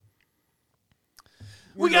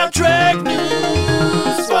We got track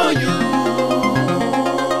news for you.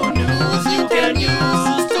 News you can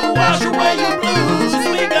use to wash away your blues.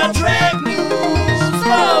 We got track news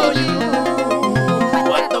for you.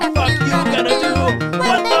 What the fuck you gonna do?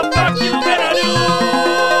 What the fuck you gonna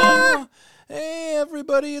do? Hey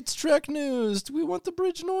everybody, it's Trek News. Do we want the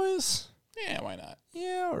bridge noise? Yeah, why not?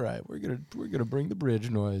 Yeah, all right. We're gonna bring the bridge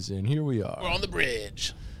noise in. Here we are. We're on the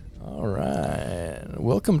bridge. All right.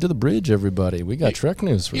 Welcome to the bridge, everybody. We got Trek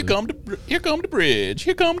News for Here you. come the bridge. Here come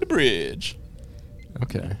the bridge.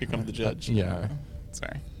 Okay. Here comes the judge. Yeah.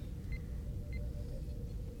 Sorry.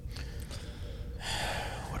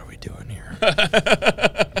 What are we doing here?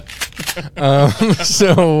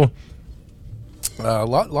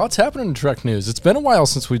 Lots happening in Trek News. It's been a while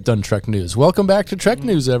since we've done Trek News. Welcome back to Trek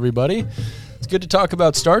News, everybody. It's good to talk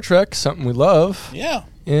about Star Trek, something we love. Yeah.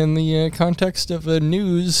 In the context of a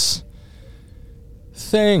news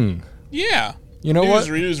thing. Yeah. You know what?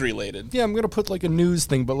 News related. Yeah, I'm going to put like a news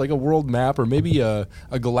thing, but like a world map or maybe a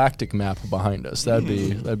galactic map behind us. That'd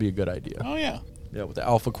be a good idea. Oh, yeah. Yeah, with the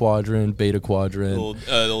Alpha Quadrant, Beta Quadrant.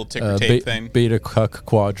 Little ticker tape thing. Beta Cuck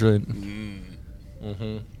Quadrant.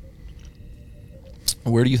 Mm-hmm.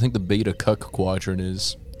 Where do you think the Beta Cuck Quadrant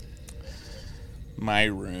is? My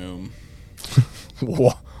room.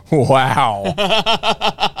 Wow.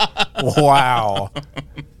 Wow.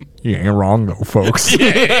 You ain't wrong, though, folks. He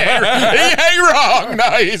ain't wrong.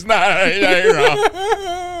 No, he's not. He ain't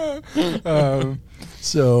wrong.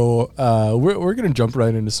 We're going to jump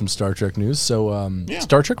right into some Star Trek news.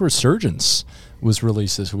 Star Trek Resurgence was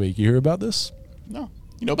released this week. You hear about this? No.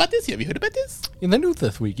 You know about this? Have you heard about this? In the news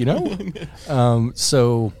this week, you know?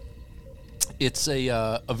 It's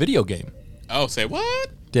a video game. Oh, say what?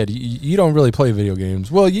 Dad, you don't really play video games.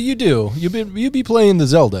 Well, you do. You be playing the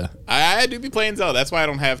Zelda. I do be playing Zelda. That's why I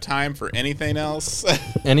don't have time for anything else.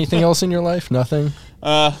 Anything else in your life? Nothing?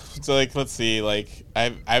 Let's see.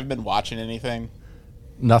 I've been watching anything.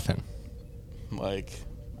 Nothing. I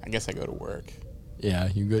guess I go to work. Yeah,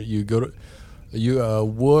 you go to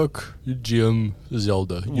work, gym,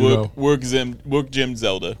 Zelda. Work, gym,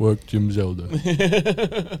 Zelda. Work, gym,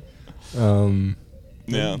 Zelda.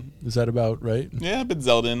 Yeah. Is that about right? Yeah, I've been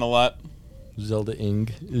Zeldaing a lot. Zelda-ing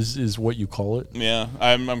is what you call it. Yeah,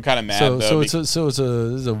 I'm kind of mad though. It's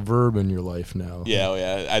a verb in your life now.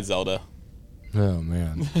 Yeah, I Zelda. Oh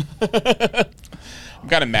man. I'm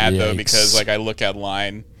kind of mad though Yikes. because I look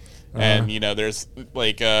online and there's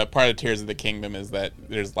part of Tears of the Kingdom is that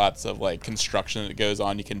there's lots of construction that goes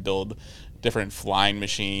on. You can build different flying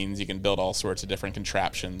machines. You can build all sorts of different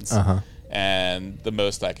contraptions. And the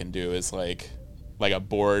most I can do is like a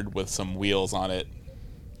board with some wheels on it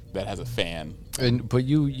that has a fan. But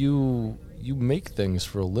you make things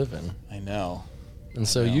for a living. I know. And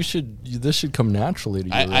so this should come naturally to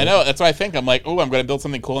you. I know. That's why I think I'm like, I'm going to build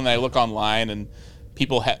something cool. And then I look online and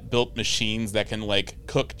people built machines that can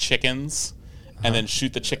cook chickens and then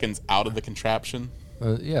shoot the chickens out of the contraption.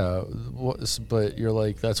 Yeah, but you're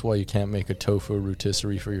like, that's why you can't make a tofu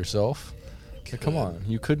rotisserie for yourself. Come on,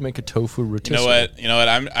 you could make a tofu rotisserie. You know what?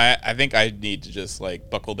 I think I need to just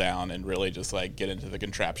buckle down and really just get into the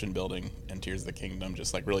contraption building and Tears of the Kingdom.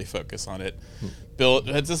 Just really focus on it. Build.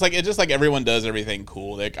 It's just like everyone does everything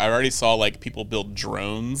cool. I already saw people build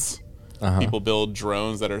drones. People build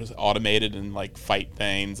drones that are automated and fight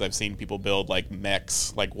things. I've seen people build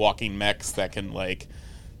mechs, walking mechs that can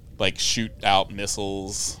shoot out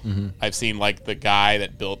missiles. I've seen the guy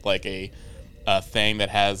that built a thing that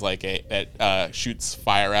has that shoots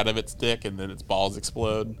fire out of its dick and then its balls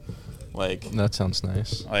explode. That sounds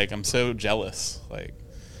nice. I'm so jealous.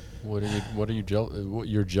 What are you jealous?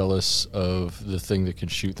 You're jealous of the thing that can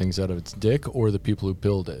shoot things out of its dick, or the people who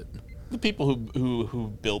build it? The people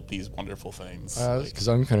who built these wonderful things. Because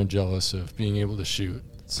I'm kind of jealous of being able to shoot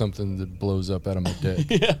something that blows up out of my dick.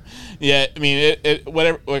 yeah. I mean,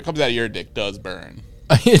 what comes out of your dick does burn.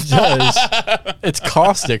 It does. It's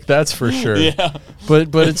caustic, that's for sure. Yeah,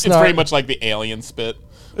 but it's not. It's pretty much like the alien spit.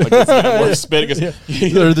 The xenomorph spit.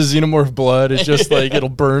 Or the xenomorph blood. It's just it'll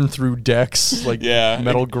burn through decks,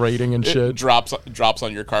 metal grating and shit. It drops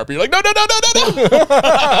on your carpet. You're like, no.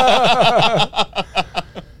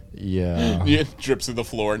 Yeah. It drips through the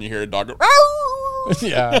floor and you hear a dog go.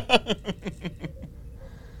 Yeah.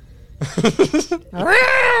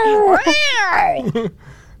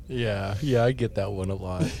 Yeah, I get that one a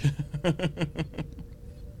lot.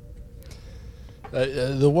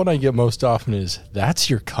 The one I get most often is, "That's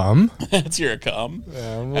your cum?" That's your cum.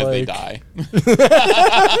 Yeah, as they die.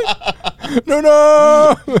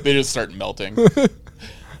 No. They just start melting.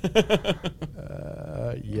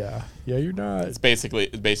 Yeah, you're not. It's basically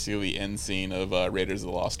the end scene of Raiders of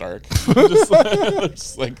the Lost Ark.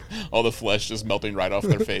 just like all the flesh just melting right off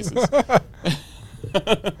their faces.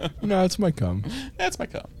 No, it's my cum. That's my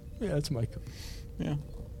cum. Yeah, it's my cum. Yeah.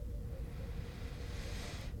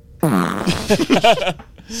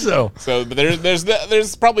 So, but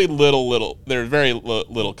there's probably there's very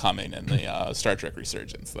little coming in the Star Trek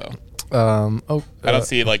Resurgence though. I don't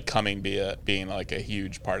see like coming being like a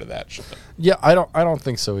huge part of that shit. Yeah, I don't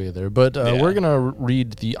think so either. But we're gonna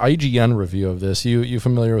read the IGN review of this. You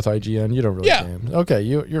familiar with IGN? You don't really game. Okay,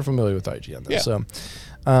 you're familiar with IGN then. Yeah. So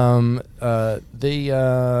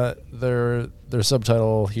their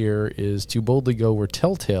subtitle here is "To Boldly Go Where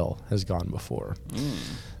Telltale Has Gone Before."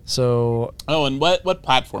 So and what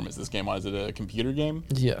platform is this game on? Is it a computer game?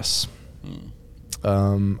 Yes.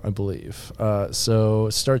 I believe. So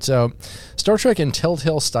it starts out, Star Trek and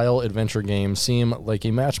Telltale-style adventure games seem like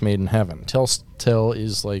a match made in heaven. Telltale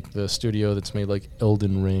is like the studio that's made like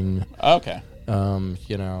Elden Ring. Okay.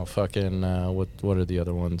 Fucking what are the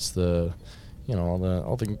other ones? All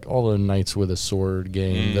the Knights with a Sword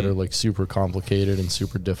game that are like super complicated and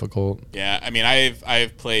super difficult. Yeah, I mean,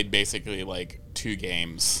 I've played basically like 2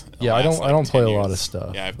 games. Yeah, I don't play a lot of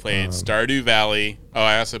stuff. Yeah, I've played Stardew Valley. Oh,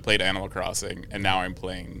 I also played Animal Crossing, and now I'm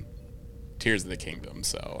playing Tears of the Kingdom.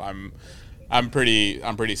 So I'm pretty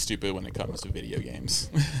stupid when it comes to video games.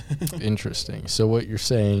 Interesting. So what you're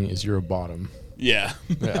saying is you're a bottom. Yeah.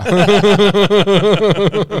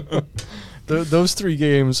 Those 3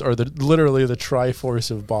 games are literally the triforce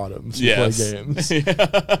of bottoms who play games.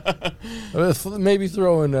 Maybe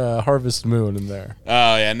throw in Harvest Moon in there.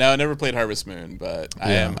 Oh yeah, no, I never played Harvest Moon, but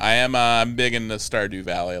I'm big into Stardew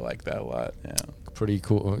Valley. I like that a lot. Yeah, pretty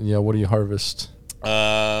cool. Yeah, what do you harvest?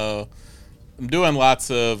 I'm doing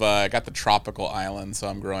lots of. I got the tropical island, so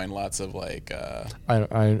I'm growing lots of like.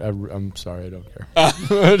 I'm sorry, I don't care.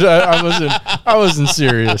 I wasn't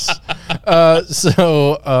serious.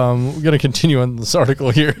 So we're gonna continue on this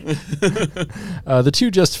article here. The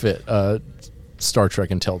 2 just fit. Star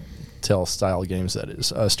Trek and Telltale style games, that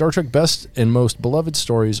is. Star Trek best and most beloved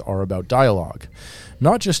stories are about dialogue.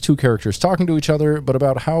 Not just 2 characters talking to each other, but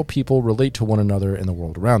about how people relate to one another and the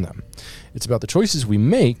world around them. It's about the choices we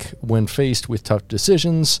make when faced with tough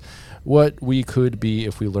decisions, what we could be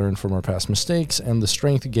if we learn from our past mistakes, and the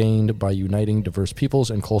strength gained by uniting diverse peoples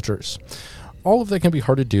and cultures. All of that can be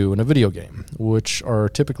hard to do in a video game, which are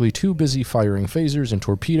typically too busy firing phasers and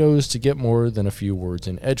torpedoes to get more than a few words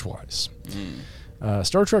in edgewise.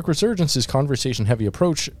 Star Trek Resurgence's conversation-heavy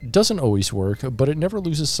approach doesn't always work, but it never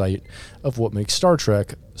loses sight of what makes Star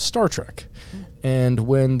Trek Star Trek. And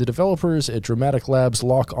when the developers at Dramatic Labs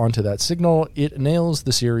lock onto that signal, it nails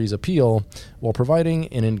the series' appeal while providing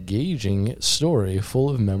an engaging story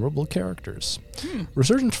full of memorable characters.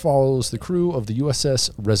 Resurgence follows the crew of the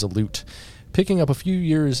USS Resolute, picking up a few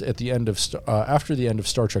years at the end of after the end of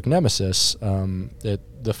Star Trek Nemesis,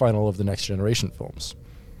 at the final of the Next Generation films.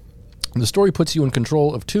 The story puts you in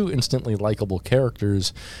control of 2 instantly likable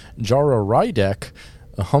characters, Jara Rydek,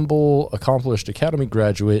 a humble, accomplished Academy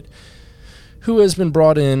graduate who has been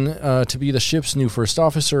brought in to be the ship's new first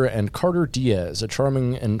officer, and Carter Diaz, a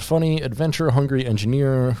charming and funny, adventure-hungry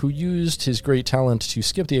engineer who used his great talent to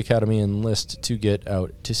skip the Academy and enlist to get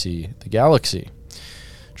out to see the galaxy.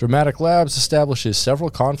 Dramatic Labs establishes several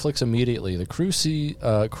conflicts immediately. The crew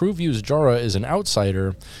views Jara as an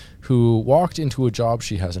outsider who walked into a job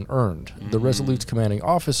she hasn't earned. The Resolute's commanding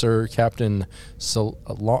officer, Captain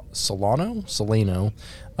Solano,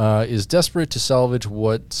 is desperate to salvage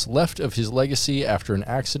what's left of his legacy after an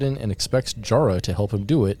accident and expects Jara to help him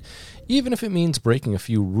do it, even if it means breaking a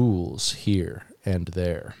few rules here and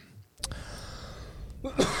there.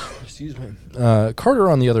 Excuse me. Carter,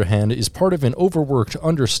 on the other hand, is part of an overworked,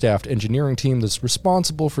 understaffed engineering team that's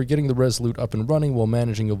responsible for getting the Resolute up and running while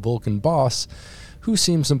managing a Vulcan boss who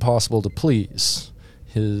seems impossible to please.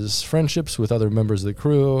 His friendships with other members of the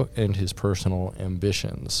crew, and his personal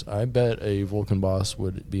ambitions. I bet a Vulcan boss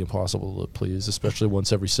would be impossible to please, especially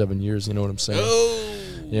once every 7 years, you know what I'm saying? Oh.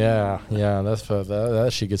 Yeah, that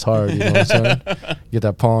shit gets hard, you know what I'm saying? Get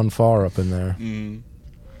that pawn far up in there.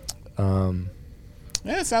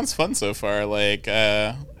 Yeah, it sounds fun so far. Like,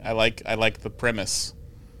 I like the premise.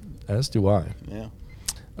 As do I. Yeah.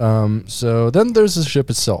 So then there's the ship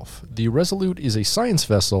itself. The Resolute is a science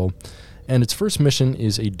vessel, and its first mission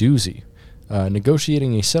is a doozy,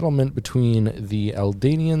 negotiating a settlement between the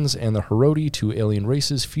Aldanians and the Herodi, 2 alien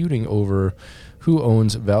races feuding over who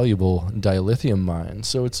owns valuable dilithium mines.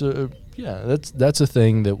 So it's that's a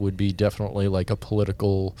thing that would be definitely like a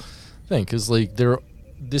political thing, because like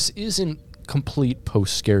this isn't complete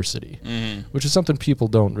post-scarcity, Mm-hmm. which is something people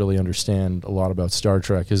don't really understand a lot about Star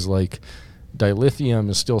Trek, is like dilithium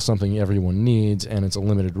is still something everyone needs, and it's a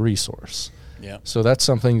limited resource. Yeah. So that's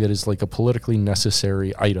something that is like a politically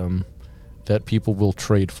necessary item that people will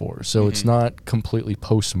trade for. So it's not completely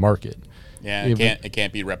post-market. Yeah, it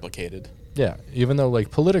can't be replicated. Yeah, even though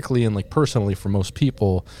like politically and like personally for most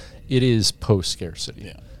people, it is post-scarcity.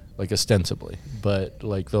 Yeah. Like ostensibly, but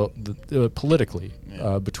like the politically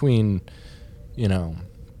Yeah. between, you know,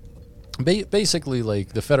 basically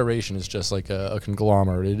like the Federation is just like a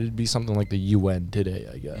conglomerate. It'd be something like the UN today,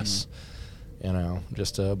 I guess. You know,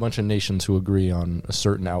 just a bunch of nations who agree on a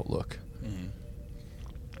certain outlook.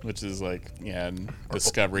 Which is like, yeah, in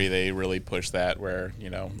Discovery, they really push that where, you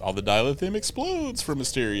know, all the dilithium explodes for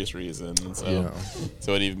mysterious reasons. So, Yeah.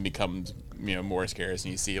 so it even becomes, you know, more scarce.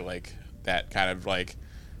 And you see, like, that kind of, like,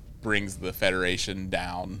 brings the Federation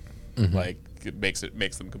down. Like, it makes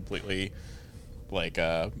them completely, like,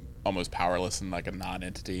 almost powerless and, like, a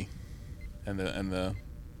non-entity in the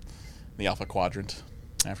Alpha Quadrant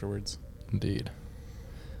afterwards. Indeed.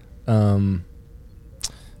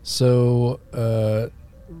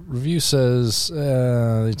 Review says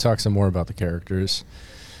he talks some more about the characters.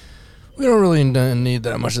 We don't really need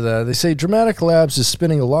that much of that. They say Dramatic Labs is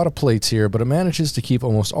spinning a lot of plates here, but it manages to keep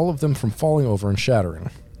almost all of them from falling over and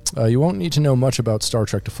shattering. You won't need to know much about Star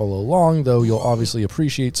Trek to follow along, though you'll obviously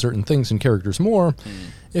appreciate certain things and characters more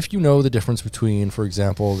if you know the difference between, for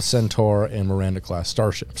example, the Centaur and Miranda-class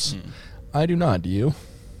starships. I do not, do you?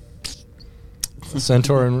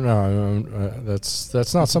 Centaur,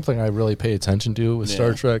 that's not something I really pay attention to with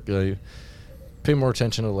Star Trek. I pay more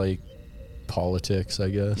attention to like politics, I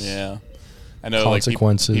guess. Yeah, I know.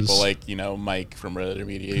 Consequences. Like people like, you know, Mike from Red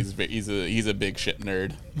Media. He's a big ship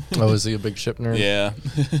nerd. Oh, is he a big ship nerd? Yeah.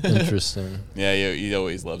 Interesting. Yeah, he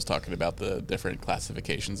always loves talking about the different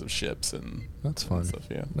classifications of ships and that's fun. stuff.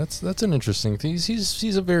 Yeah, that's an interesting thing.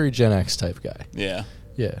 He's a very Gen X type guy. yeah.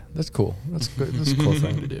 Yeah, that's cool. That's good. That's a cool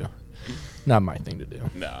thing to do. Not my thing to do.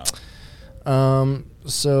 No.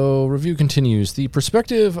 So review continues. The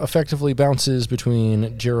perspective effectively bounces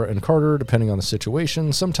between Jarrah and Carter, depending on the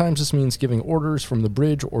situation. Sometimes this means giving orders from the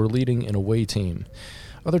bridge or leading an away team.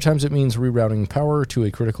 Other times it means rerouting power to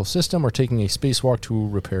a critical system or taking a spacewalk to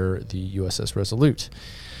repair the USS Resolute.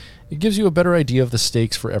 It gives you a better idea of the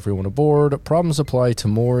stakes for everyone aboard. Problems apply to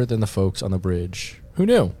more than the folks on the bridge. Who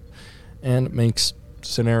knew? And makes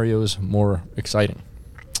scenarios more exciting.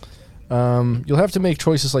 You'll have to make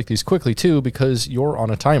choices like these quickly, too, because you're on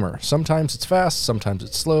a timer. Sometimes it's fast, sometimes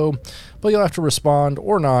it's slow, but you'll have to respond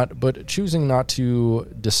or not, but choosing not to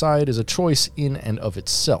decide is a choice in and of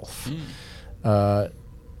itself. The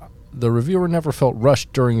reviewer never felt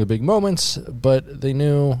rushed during the big moments, but they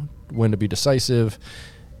knew when to be decisive,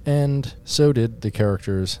 and so did the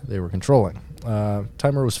characters they were controlling.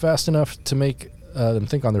 Timer was fast enough to make them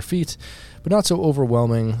think on their feet, but not so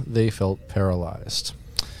overwhelming they felt paralyzed.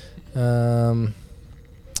 Has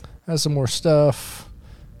some more stuff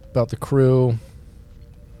about the crew.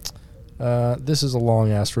 This is a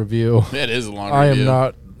long-ass review. It is a long I review.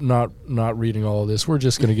 am not reading all of this. We're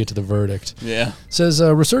just going to get to the verdict. Yeah. Says,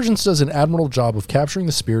 Resurgence does an admirable job of capturing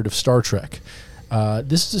the spirit of Star Trek.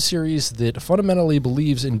 This is a series that fundamentally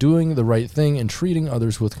believes in doing the right thing and treating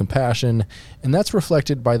others with compassion, and that's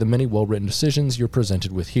reflected by the many well-written decisions you're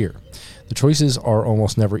presented with here. The choices are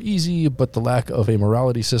almost never easy, but the lack of a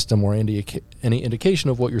morality system or any indication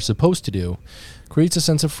of what you're supposed to do creates a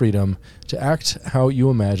sense of freedom to act how you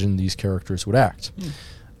imagine these characters would act.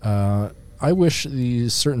 I wish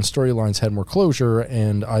these certain storylines had more closure,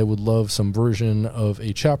 and I would love some version of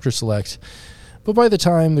a chapter select. But by the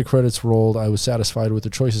time the credits rolled, I was satisfied with the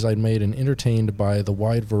choices I'd made and entertained by the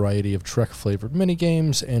wide variety of Trek-flavored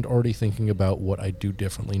minigames and already thinking about what I'd do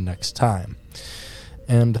differently next time.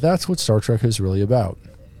 And that's what Star Trek is really about.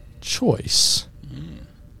 Choice.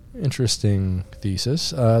 Interesting thesis.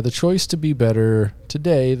 The choice to be better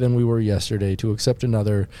today than we were yesterday, to accept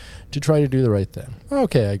another, to try to do the right thing.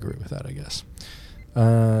 Okay, I agree with that, I guess.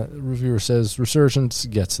 Reviewer says, Resurgence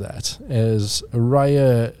gets that. As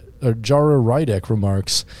Jara Rydek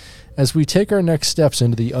remarks, as we take our next steps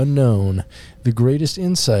into the unknown, the greatest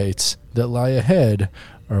insights that lie ahead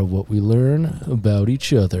are what we learn about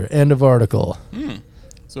each other. End of article.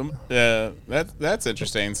 So that's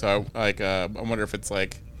interesting. So I wonder if it's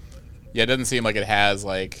like, yeah, it doesn't seem like it has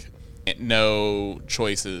like no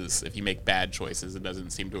choices. If you make bad choices, it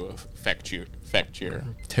doesn't seem to affect your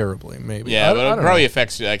terribly, maybe. Yeah, but I it don't probably know.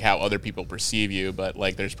 affects like how other people perceive you. But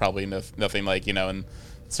like, there's probably nothing like, you know, in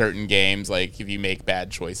certain games, like if you make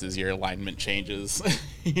bad choices, your alignment changes. And,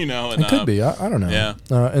 It could be. I don't know. Yeah.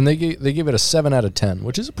 And they gave it a 7 out of 10,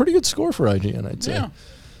 which is a pretty good score for IGN, I'd say. Yeah.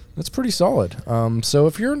 That's pretty solid. So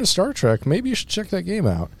if you're into Star Trek, maybe you should check that game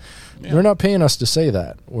out. Yeah. They're not paying us to say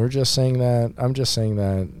that. We're just saying that. I'm just saying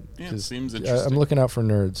that. Yeah, it seems interesting. I'm looking out for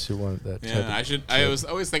nerds who want that. Yeah, I was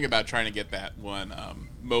always thinking about trying to get that one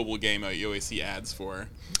mobile game you always see ads for.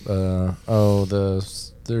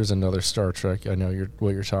 There's another Star Trek. I know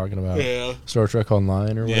what you're talking about. Yeah. Star Trek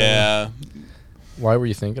Online or whatever. Yeah. Why were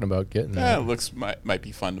you thinking about getting that? It looks might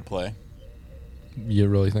be fun to play. You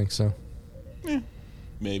really think so? Yeah.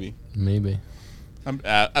 Maybe.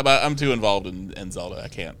 I'm too involved in Zelda. I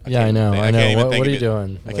can't. I know. What are you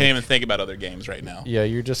doing? I can't even think about other games right now. Yeah,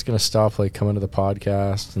 you're just gonna stop coming to the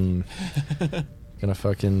podcast and gonna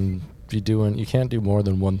fucking be doing. You can't do more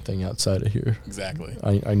than one thing outside of here. Exactly.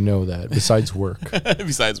 I know that. Besides work.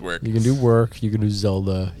 Besides work. You can do work. You can do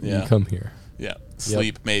Zelda. Yeah. You come here. Yeah.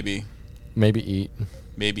 Sleep maybe. Maybe eat.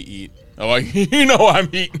 Maybe eat. Oh, you know I'm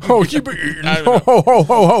eating. Oh, you be eating.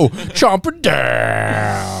 Ho. Chomp it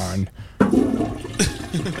down.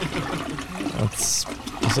 Is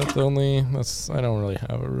that the only? I don't really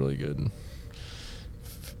have a really good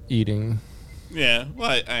eating. Yeah,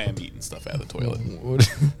 well, I am eating stuff out of the toilet.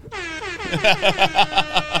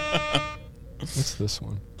 What's this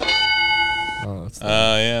one? Oh, that's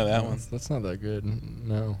that one. That's not that good.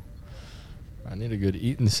 No. I need a good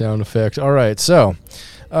eating sound effect. All right, so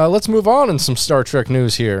let's move on in some Star Trek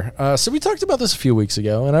news here. So we talked about this a few weeks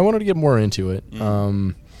ago, and I wanted to get more into it.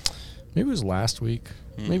 Maybe it was last week.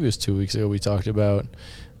 Maybe it was 2 weeks ago we talked about.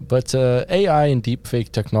 But AI and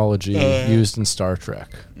deepfake technology used in Star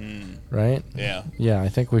Trek, right? Yeah. Yeah, I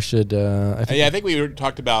think we should. I think we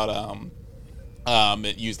talked about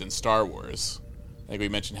it used in Star Wars. I think we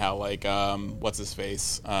mentioned how what's his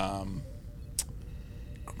face, Grand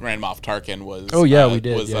Moff Tarkin was. Oh yeah, we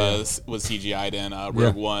did. Was CGI'd in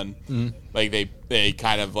Rogue One. Mm-hmm. Like they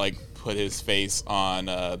kind of put his face on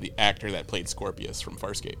the actor that played Scorpius from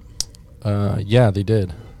Farscape. Yeah, they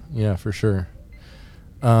did. Yeah, for sure.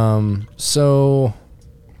 So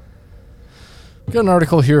we got an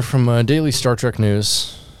article here from Daily Star Trek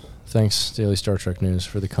News. Thanks, Daily Star Trek News,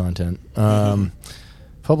 for the content.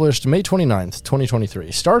 Published May 29th,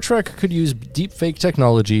 2023. Star Trek could use deepfake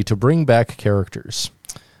technology to bring back characters.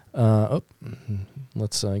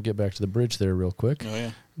 Let's get back to the bridge there real quick. Oh,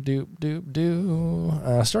 yeah.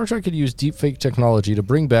 Star Trek could use deepfake technology to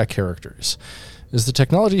bring back characters. As the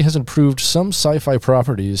technology has improved, some sci-fi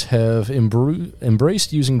properties have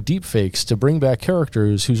embraced using deepfakes to bring back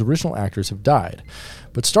characters whose original actors have died.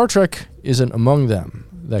 But Star Trek isn't among them.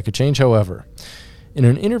 That could change, however. In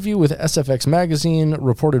an interview with SFX Magazine,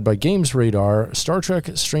 reported by Games Radar, Star Trek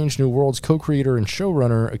Strange New Worlds co-creator and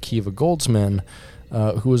showrunner Akiva Goldsman,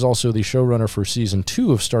 who is also the showrunner for Season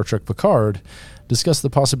 2 of Star Trek Picard, discussed the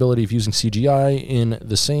possibility of using CGI in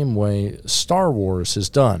the same way Star Wars has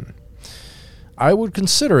done. I would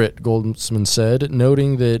consider it, Goldsman said,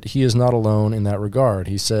 noting that he is not alone in that regard.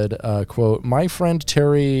 He said, quote, "My friend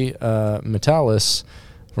Terry Metalis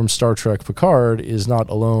from Star Trek Picard is not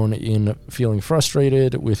alone in feeling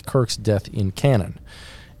frustrated with Kirk's death in canon.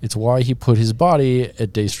 It's why he put his body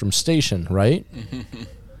at Daystrom Station, right?"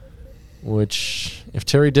 Which, if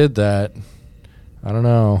Terry did that, I don't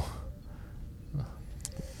know.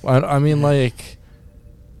 I mean,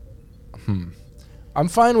 I'm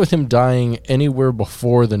fine with him dying anywhere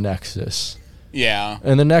before the Nexus. Yeah.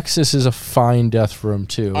 And the Nexus is a fine death for him,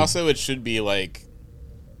 too. Also, it should be,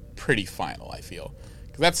 pretty final, I feel.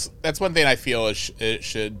 Because that's one thing I feel it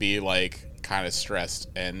should be, kind of stressed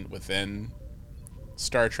and within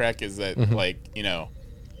Star Trek is that,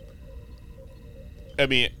 I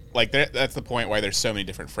mean, that's the point why there's so many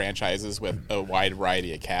different franchises with a wide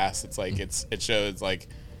variety of casts. It's it shows,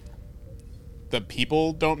 the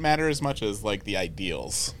people don't matter as much as the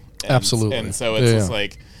ideals. Absolutely. And so it's just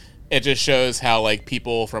it just shows how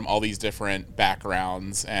people from all these different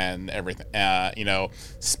backgrounds and everything,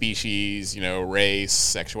 species, race,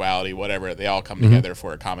 sexuality, whatever, they all come together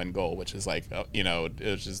for a common goal, which is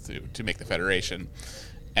it's just to make the Federation.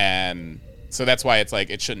 And so that's why it's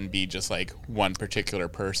it shouldn't be just one particular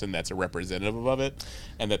person that's a representative of it,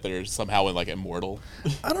 and that they're somehow immortal.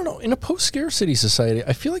 I don't know. In a post-scarcity society,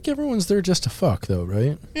 I feel like everyone's there just to fuck, though,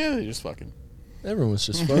 right? Yeah, they're just fucking. Everyone's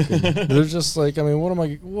just fucking. They're just what am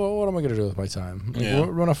I gonna do with my time?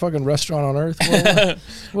 Run a fucking restaurant on Earth?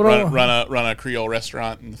 Run a Creole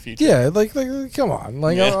restaurant in the future? Yeah, come on,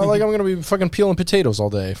 I'm gonna be fucking peeling potatoes all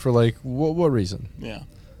day for what reason? Yeah.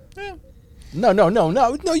 No,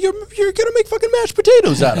 you're gonna make fucking mashed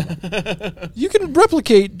potatoes out of them. You can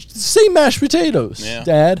replicate the same mashed potatoes,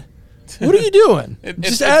 Dad. What are you doing?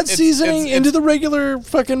 Just add seasoning into the regular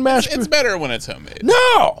fucking mashed. It's better when it's homemade.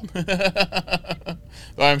 No.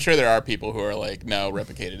 Well, I'm sure there are people who are like, no,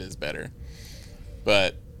 replicated is better.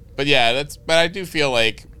 But yeah, but I do feel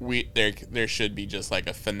like there should be just like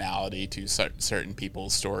a finality to certain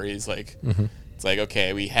people's stories. Like it's like,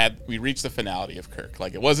 okay, we reached the finality of Kirk.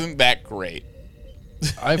 Like it wasn't that great.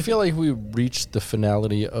 I feel like we reached the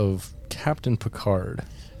finality of Captain Picard.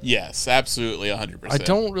 Yes, absolutely, 100%. I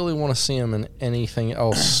don't really want to see him in anything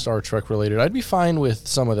else Star Trek related. I'd be fine with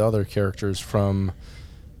some of the other characters from,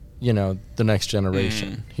 the Next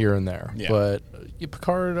Generation here and there. Yeah. But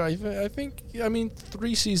Picard, I think,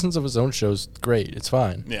 3 seasons of his own show's great. It's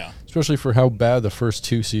fine. Yeah. Especially for how bad the first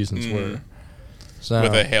 2 seasons were. So,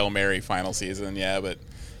 with a Hail Mary final season, but...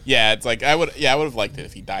 Yeah, it's like I would have liked it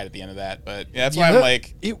if he died at the end of that, but that's why I'm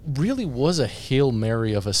like, it really was a Hail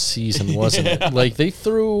Mary of a season, wasn't it? Like they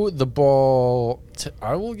threw the ball.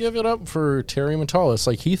 I will give it up for Terry Matalas.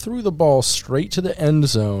 Like he threw the ball straight to the end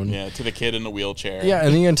zone. Yeah, to the kid in the wheelchair. Yeah,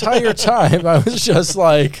 and the entire time I was just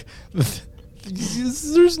like,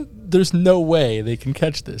 "There's no way they can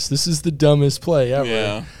catch this. This is the dumbest play ever."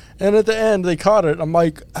 Yeah. And at the end, they caught it. I'm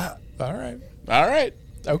like, all right,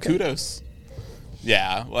 okay, kudos.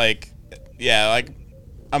 Yeah,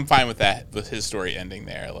 I'm fine with that, with his story ending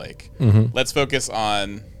there. Like, let's focus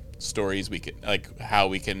on stories we can, like, how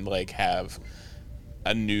we can, like, have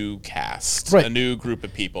a new cast, a new group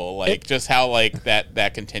of people, like, just how, like,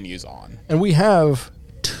 that continues on. And we have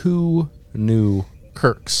 2 new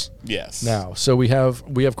Kirks. Yes. Now, so we have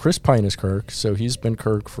Chris Pine as Kirk, so he's been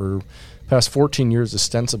Kirk for past 14 years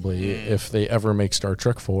ostensibly, if they ever make Star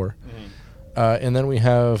Trek 4. And then we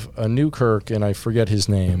have a new Kirk, and I forget his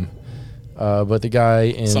name, but the guy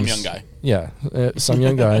in... Some young guy. Yeah, some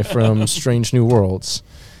young guy from Strange New Worlds.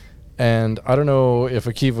 And I don't know if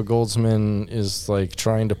Akiva Goldsman is, like,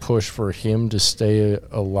 trying to push for him to stay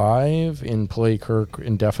alive and play Kirk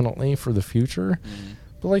indefinitely for the future.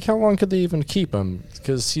 But, like, how long could they even keep him?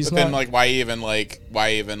 Because he's not... But then, like, why even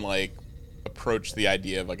approach the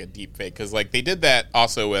idea of, like, a deep fake? Because, like, they did that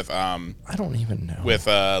also with... I don't even know. With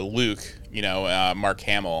Luke... Mark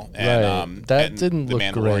Hamill, and that didn't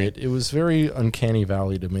look great. It was very Uncanny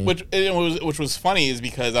Valley to me. Which was funny is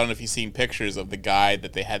because I don't know if you've seen pictures of the guy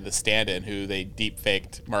that they had the stand-in who they deep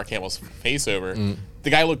faked Mark Hamill's face over. The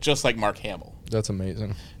guy looked just like Mark Hamill. That's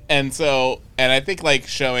amazing. And I think like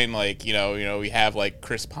showing like we have like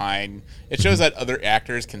Chris Pine. It shows that other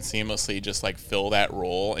actors can seamlessly just like fill that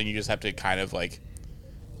role, and you just have to kind of like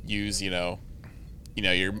use your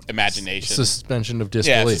imagination. Suspension of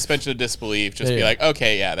disbelief. Yeah, suspension of disbelief. Just be like,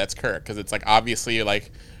 okay, yeah, that's Kirk, because it's like obviously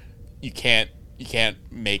like you can't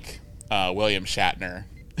make William Shatner.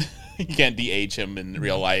 You can't de-age him in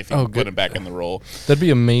real life and put him back in the role. That'd be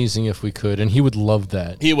amazing if we could, and he would love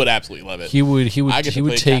that. He would absolutely love it. He would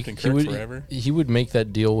forever. He would make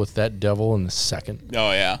that deal with that devil in the second.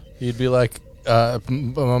 Oh yeah. He'd be like,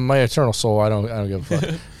 my eternal soul, I don't give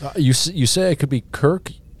a fuck. You say I could be Kirk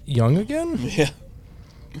young again? Yeah.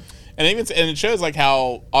 And it shows like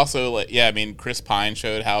how also like Chris Pine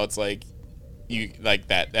showed how it's like you like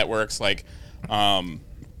that works like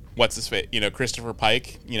what's his face Christopher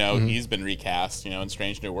Pike he's been recast in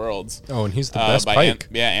Strange New Worlds. Oh, and he's the best Pike.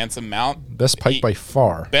 Anson Mount, best Pike by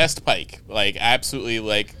far. Best Pike, like absolutely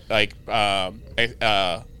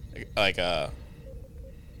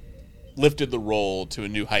lifted the role to a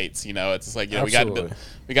new heights. It's just like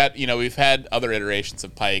we've had other iterations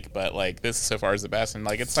of Pike, but like this so far is the best, and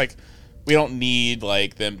like it's like we don't need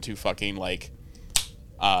like them to fucking like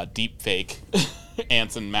deep fake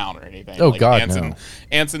Anson Mount or anything. Oh like, God, no.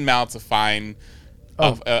 Anson Mount's a fine.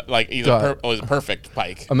 He's a perfect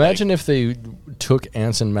Pike. Imagine if they took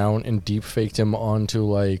Anson Mount and deep faked him onto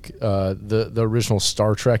like the original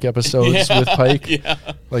Star Trek episodes with Pike,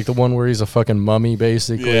 like the one where he's a fucking mummy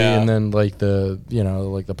basically, and then like the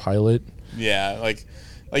like the pilot. Yeah, like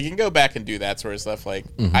you can go back and do that sort of stuff. Like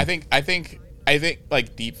I think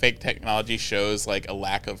like deepfake technology shows like a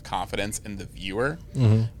lack of confidence in the viewer.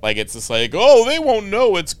 Like it's just like, oh, they won't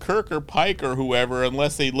know it's Kirk or Pike or whoever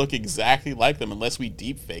unless they look exactly like them, unless we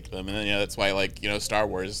deepfake them. And then that's why like Star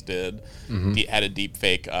Wars had a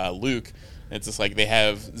deepfake Luke. And it's just like they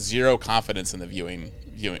have zero confidence in the viewing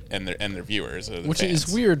and their viewers, or which fans.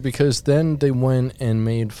 Is weird because then they went and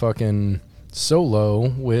made fucking Solo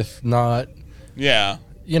with not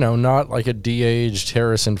not like a de-aged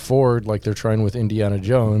Harrison Ford like they're trying with Indiana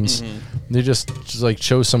Jones. They just like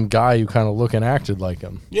chose some guy who kind of looked and acted like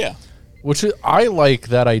him. Yeah. Which I like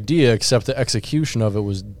that idea, except the execution of it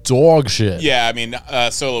was dog shit. Yeah, I mean,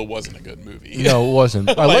 Solo wasn't a good movie. No, it wasn't.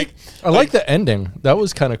 I Like- like the ending. That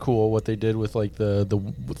was kind of cool. What they did with like the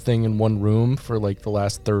thing in one room for like the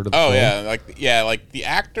last third of the Oh film. like the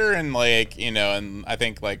actor and like and I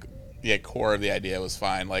think like the core of the idea was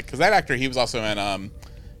fine. Like because that actor, he was also in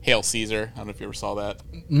Hail Caesar. I don't know if you ever saw that.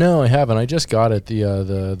 No, I haven't. I just got it.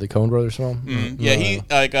 The Coen Brothers film. Yeah, he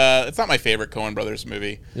like it's not my favorite Coen Brothers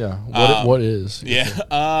movie. Yeah. What is? Yeah,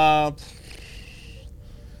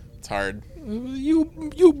 it's hard.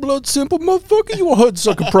 You blood simple motherfucker. You a hud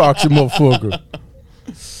sucker proxy motherfucker.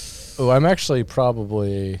 Oh, I'm actually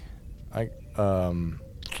probably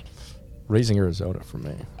Raising Arizona for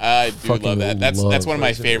me. I do Fucking love that. That's love one of my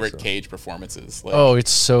Raising favorite Arizona. Cage performances. Like, Oh, it's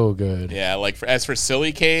so good. yeah, like as for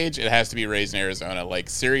silly Cage, it has to be Raised in Arizona. Like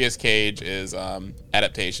serious Cage is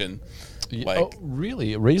adaptation. Like Oh,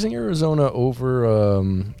 really? Raising Arizona over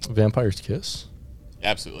Vampire's Kiss?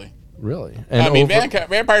 absolutely. Really? And I mean, over,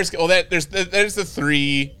 vampires. Well, there's the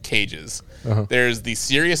three cages. Uh-huh. There's the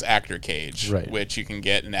serious actor cage, Right. which you can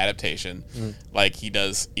get in adaptation. Like he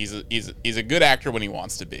does. He's a good actor when he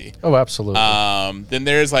wants to be. oh, absolutely. Then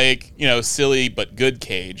there's like silly but good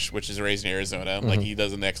Cage, which is Raised in Arizona. Like he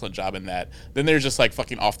does an excellent job in that. Then there's just like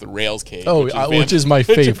fucking off the rails Cage. oh, which is my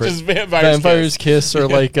favorite. Which is Vampire's Kiss or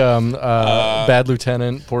like Bad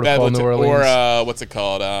Lieutenant, Port of Call, New Orleans. Or what's it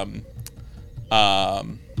called?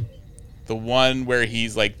 The one where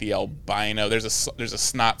he's like the albino. There's a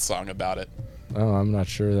Snot song about it. Oh, I'm not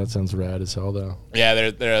sure. That sounds rad as hell, though. Yeah,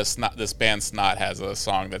 this band Snot has a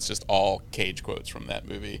song that's just all Cage quotes from that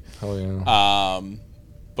movie. Hell yeah.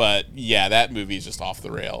 But yeah, that movie is just off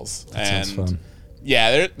the rails. That sounds fun.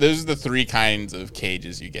 Yeah, those are the three kinds of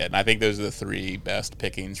cages you get, and I think those are the three best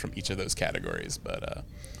pickings from each of those categories. But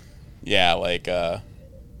yeah, like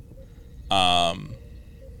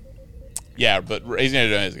yeah, but Raising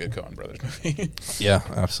Arizona is a good Coen Brothers movie. Yeah,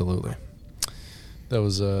 absolutely. That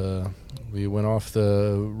was we went off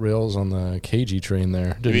the rails on the KG train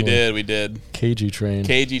there. Didn't we did. KG train.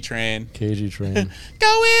 KG train. KG train. Going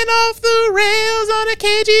off the rails on a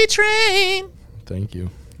KG train. Thank you.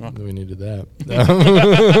 We needed that.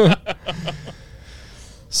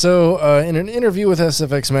 So, in an interview with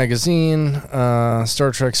SFX Magazine,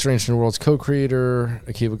 Star Trek Strange New Worlds co-creator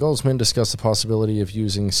Akiva Goldsman discussed the possibility of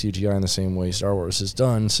using CGI in the same way Star Wars has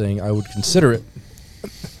done, saying, "I would consider it."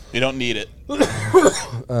 You don't need it.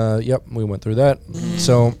 Yep, we went through that.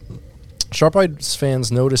 So, Sharp Eyes fans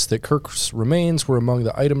noticed that Kirk's remains were among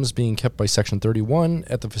the items being kept by Section 31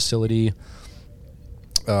 at the facility,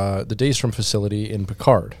 the Days from facility in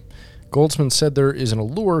Picard. Goldsman said there is an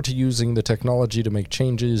allure to using the technology to make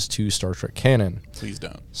changes to Star Trek canon, Please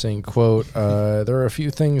don't. saying, quote, there are a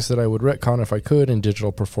few things that I would retcon if I could, and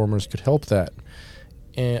digital performers could help that.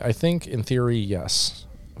 And I think, in theory, yes.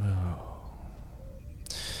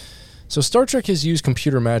 So Star Trek has used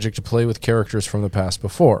computer magic to play with characters from the past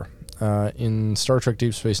before. In Star Trek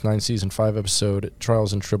Deep Space Nine Season 5 episode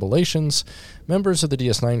Trials and Tribulations, members of the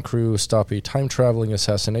DS9 crew stop a time-traveling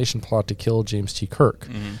assassination plot to kill James T. Kirk.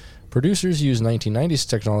 Producers used 1990s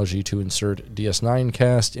technology to insert DS9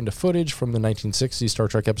 cast into footage from the 1960s Star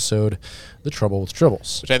Trek episode The Trouble with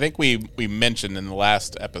Tribbles. Which I think we mentioned in the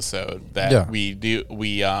last episode that Yeah. we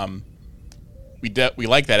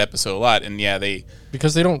like that episode a lot, and yeah,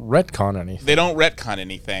 Because they don't retcon anything. they don't retcon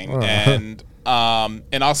anything, and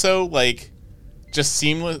also like just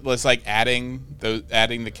seamless, like adding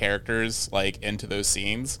the characters like into those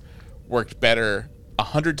scenes worked better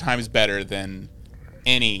 100 times better than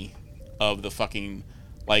any of the fucking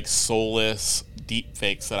like soulless deep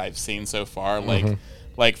fakes that I've seen so far.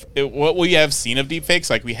 What we have seen of deep fakes,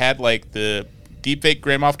 like we had like the deep fake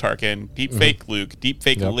Grand Moff Tarkin, deep fake Luke, deep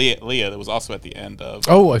fake Leia that was also at the end of.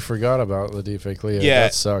 Oh, I forgot about the deepfake Leia. Yeah,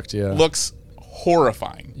 That sucked, yeah. Looks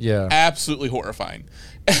horrifying. Yeah. Absolutely horrifying.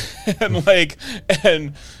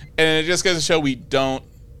 and it just goes to show we don't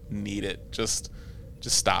need it. Just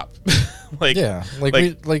stop. Yeah,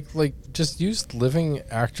 like just use living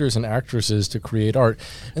actors and actresses to create art.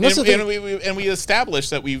 And that's the thing. we established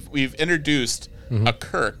that we've introduced a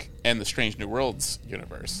Kirk and the Strange New Worlds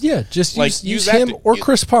universe. Yeah, just Like, use use him that to- or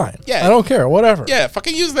Chris Pine. Yeah. I don't care, whatever. Yeah,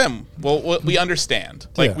 fucking use them. Well, we understand.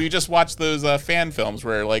 Like Yeah. we just watched those fan films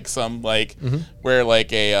where like some like where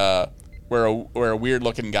like where a weird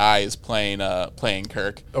looking guy is playing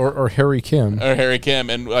Kirk Or Harry Kim. or Harry Kim,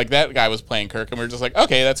 and like that guy was playing Kirk, and we are just like,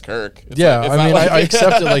 okay, that's Kirk. It's Yeah, like- it's I not mean, like- I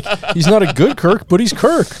accept it. Like, he's not a good Kirk, but he's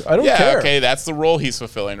Kirk. I don't yeah, care. okay, that's the role he's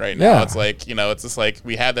fulfilling right now. Yeah. It's like it's just like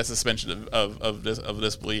we have that suspension of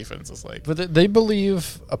disbelief, and it's just like But they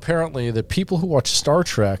believe, apparently, that people who watch Star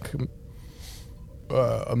Trek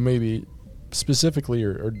maybe specifically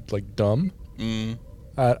or like dumb.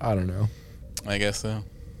 I don't know. I guess so.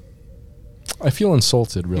 I feel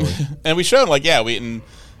insulted, really. And we showed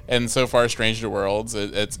and so far Stranger Worlds,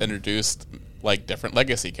 it's introduced like different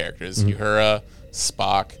legacy characters: Uhura,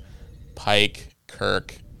 Spock, Pike,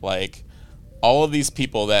 Kirk, like all of these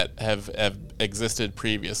people that have existed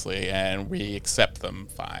previously, and we accept them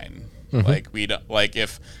fine. Like we don't like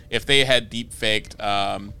if they had deep faked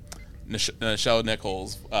Nichelle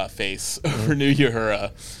Nichols' face for New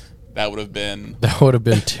Uhura, that would have been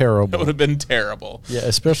terrible. That would have been terrible. Yeah,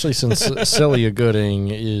 especially since Celia Gooding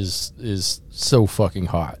is so fucking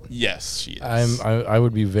hot. Yes, she is. I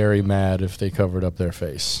would be very mad if they covered up their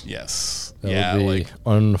face. Yes. That would be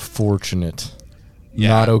unfortunate. Yeah.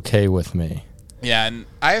 Not okay with me. Yeah, and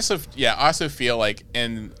I also feel like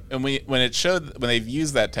when they've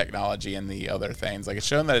used that technology and the other things, like it's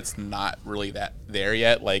shown that it's not really that there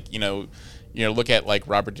yet. Like, look at like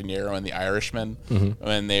Robert De Niro in The Irishman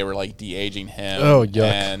when they were like de-aging him. Oh,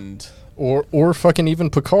 yuck. And or fucking even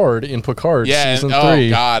Picard in Picard season 3. Oh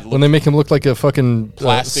God, when they make him look like a fucking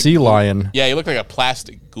sea lion. Yeah, he looked like a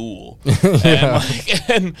plastic ghoul.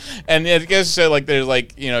 And it gets so like there's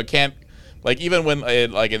like can't. Like, even when,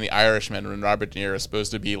 like, in The Irishman, when Robert De Niro is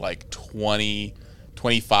supposed to be, like, 20,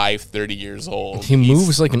 25, 30 years old. He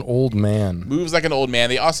moves like an old man. Moves like an old man.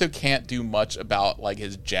 They also can't do much about, like,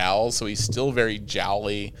 his jowls, so he's still very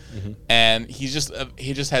jowly. And he just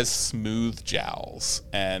has smooth jowls,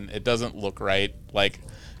 and it doesn't look right. Like...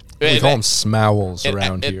 We call them smowls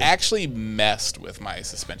around here. It actually messed with my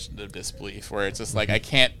suspension of disbelief, where it's just like, I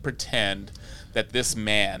can't pretend that this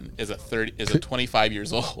man is 25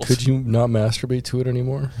 years old. Could you not masturbate to it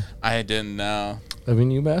anymore? I didn't know. I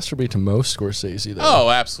mean, you masturbate to most Scorsese, though.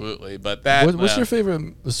 Oh, absolutely. But that... What's your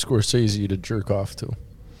favorite Scorsese to jerk off to?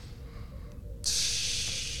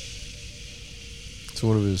 It's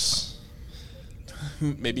one of his...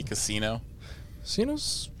 Maybe Casino.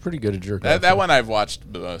 Casino's pretty good at jerk off. That one I've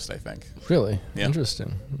watched the most, I think. Really? Yeah.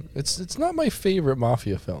 Interesting. It's not my favorite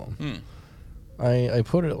mafia film. I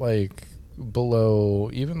put it like below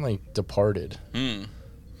even like Departed.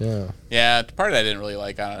 Yeah. Yeah, Departed I didn't really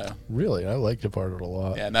like. I don't know. Really? I like Departed a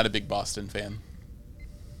lot. Yeah, not a big Boston fan.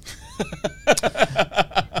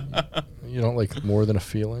 You don't like More Than a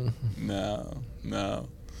Feeling? No.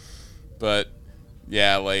 But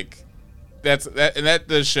yeah, like that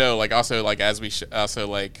does show, like, also, like, as we also,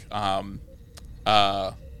 like,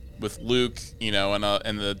 with Luke,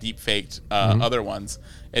 and the deep faked other ones,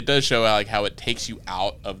 it does show like how it takes you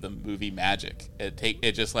out of the movie magic.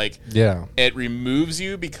 It just like it removes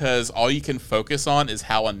you because all you can focus on is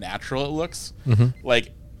how unnatural it looks.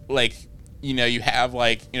 Like you have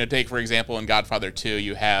like take for example in Godfather 2,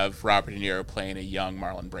 you have Robert De Niro playing a young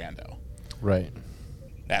Marlon Brando. Right.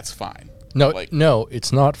 That's fine. No,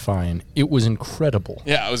 it's not fine. It was incredible.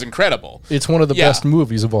 Yeah, it was incredible. It's one of the best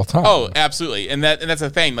movies of all time. Oh, absolutely. And that's the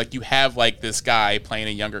thing. Like, you have like this guy playing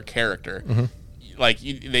a younger character. Like,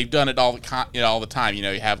 they've done it all the time. You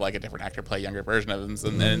have like a different actor play a younger version of them,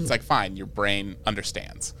 and then it's like, fine, your brain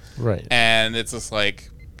understands. Right. And it's just like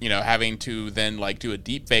having to then like do a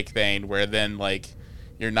deep fake thing where then like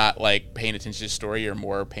you're not like paying attention to the story, you're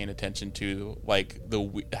more paying attention to like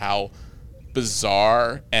how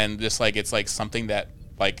bizarre and just like it's like something that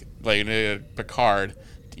like Picard,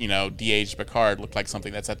 de-aged Picard looked like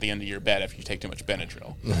something that's at the end of your bed if you take too much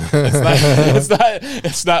Benadryl.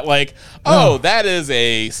 It's not like, oh, that is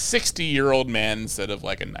a 60-year-old man instead of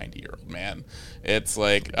like a 90-year-old man. It's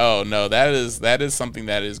like, oh no, that is something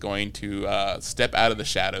that is going to step out of the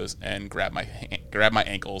shadows and grab my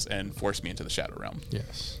ankles and force me into the shadow realm.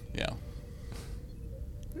 Yes. Yeah.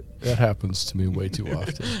 That happens to me way too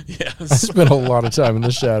often. Yes. I spend a lot of time in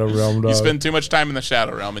the shadow realm, dog. You spend too much time in the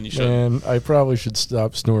shadow realm, and you shouldn't. And I probably should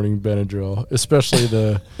stop snorting Benadryl, especially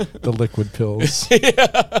the liquid pills.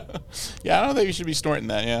 Yeah, I don't think you should be snorting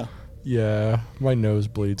that, yeah. Yeah, my nose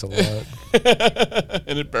bleeds a lot.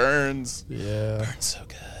 And it burns. Yeah. It burns so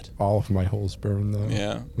good. All of my holes burn, though.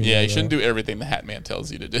 Yeah. You shouldn't do everything the Hat Man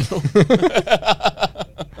tells you to do.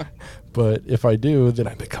 But if I do, then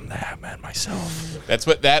I become the Hat Man myself. That's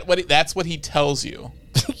what he tells you.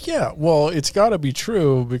 Yeah, well, it's got to be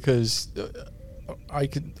true because I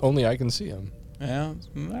can see him. Yeah.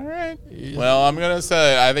 All right. Well, I'm gonna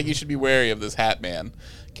say I think you should be wary of this Hat Man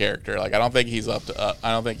character. Like, I don't think he's I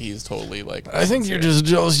don't think he's totally like. I think you're just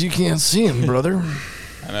jealous you can't see him, brother.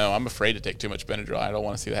 I know. I'm afraid to take too much Benadryl. I don't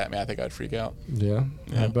want to see the Hat Man. I think I'd freak out. Yeah.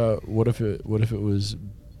 How about what if it was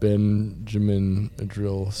Benjamin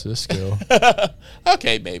Drill Cisco?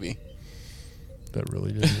 Okay, maybe. That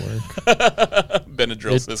really didn't work.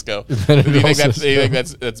 Benadryl Cisco. Benadryl Do you think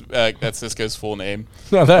Cisco. that's Cisco's full name?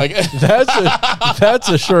 No, that's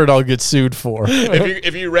a shirt I'll get sued for.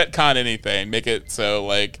 If you retcon anything, make it so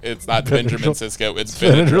like it's not Benjamin Cisco, it's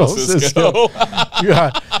Benadryl Cisco.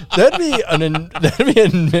 Yeah, that'd be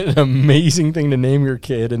an amazing thing to name your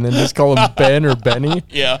kid, and then just call him Ben or Benny.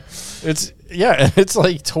 Yeah. It's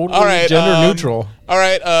like totally All right, gender neutral. All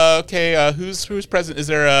right. Okay. Who's present? Is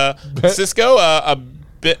there Cisco?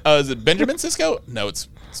 Is it Benjamin Cisco? No, it's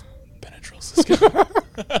Benadryl Cisco.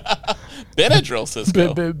 Benadryl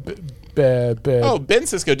Cisco. Oh, Ben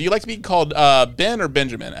Cisco. Do you like to be called Ben or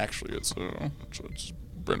Benjamin? Actually, it's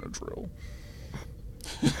Benadryl.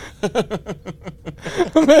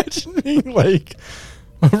 Imagine being like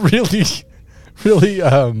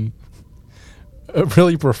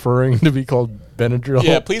really preferring to be called Benadryl.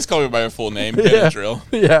 Yeah, please call me by my full name, Benadryl.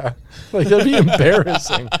 Yeah, like that'd be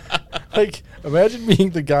embarrassing. Like, imagine being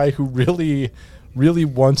the guy who really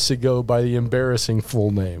wants to go by the embarrassing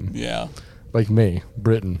full name. Yeah, like me,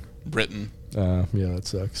 Britain. Yeah, that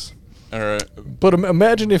sucks. But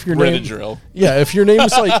imagine if your name, Benadryl. Yeah, if your name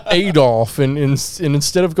is like Adolf, and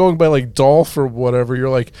instead of going by like Dolph or whatever, you're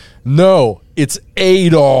like, no, it's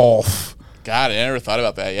Adolf. God, I never thought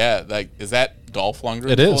about that. Yeah, like, is that Dolph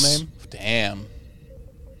Lundgren's full name? Damn.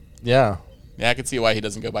 Yeah. Yeah, I can see why he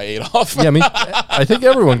doesn't go by Adolf. Yeah, I think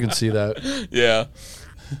everyone can see that. Yeah.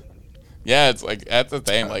 Yeah, it's like, that's the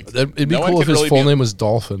thing. Like, it'd be cool if his full name was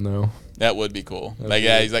Dolphin, though. That would be cool. He's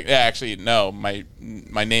like, yeah, actually, no, my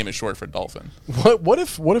name is short for Dolphin. What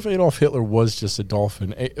if Adolf Hitler was just a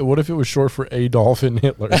dolphin? What if it was short for Adolphin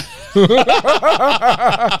Hitler?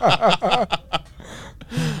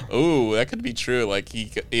 Ooh, that could be true. Like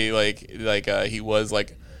he was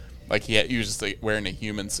just like wearing a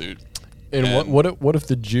human suit. And what if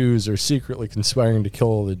the Jews are secretly conspiring to kill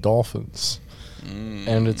all the dolphins?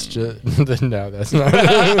 And it's just no, that's not.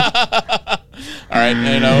 All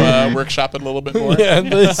right, workshop it a little bit more. Yeah,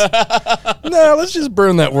 let's just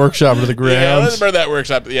burn that workshop to the ground. Yeah, let's burn that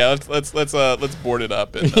workshop. Yeah, let's board it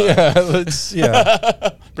up and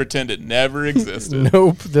pretend it never existed.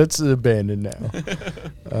 Nope, that's abandoned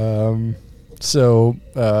now.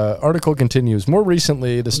 Article continues. More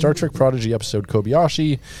recently, the Star Trek Prodigy episode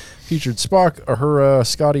Kobayashi featured Spock, Uhura,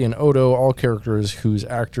 Scotty, and Odo, all characters whose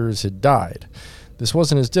actors had died. This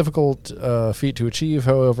wasn't as difficult feat to achieve,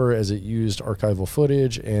 however, as it used archival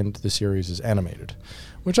footage and the series is animated,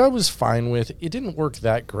 which I was fine with. It didn't work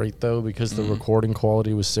that great, though, because the recording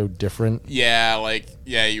quality was so different. Yeah,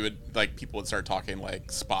 you would, people would start talking like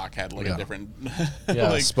Spock had a different...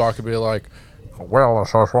 Yeah, Spock would be like, well,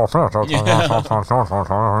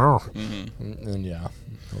 and yeah.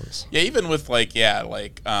 Yeah, even with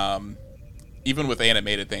even with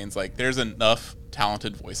animated things, there's enough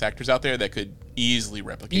talented voice actors out there that could easily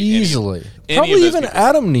replicate any probably even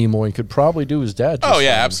Adam Nimoy could probably do his dad. Oh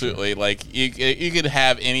yeah, absolutely. You could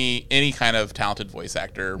have any kind of talented voice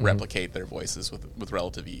actor replicate their voices with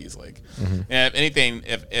relative ease. And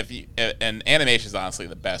and animation is honestly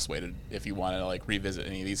the best way to, if you want to revisit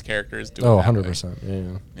any of these characters. Do it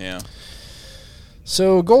 100%. Yeah.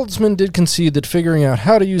 So Goldsman did concede that figuring out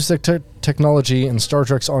how to use the technology in Star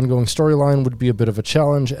Trek's ongoing storyline would be a bit of a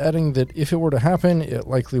challenge, adding that if it were to happen, it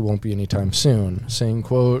likely won't be anytime soon, saying,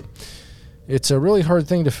 quote, "It's a really hard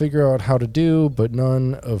thing to figure out how to do, but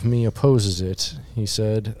none of me opposes it," he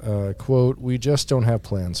said. Quote, "We just don't have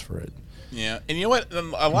plans for it." Yeah, and you know what?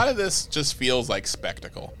 A lot of this just feels like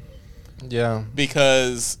spectacle. Yeah.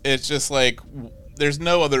 Because it's just there's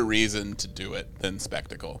no other reason to do it than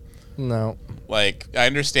spectacle. No. I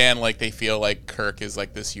understand, they feel like Kirk is,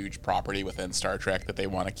 this huge property within Star Trek that they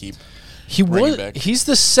want to keep bringing back. He's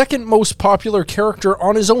the second most popular character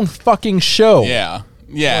on his own fucking show. Yeah.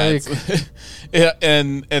 Yeah.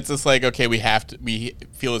 And it's just okay, we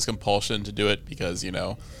feel this compulsion to do it because,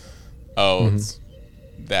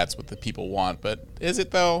 that's what the people want. But is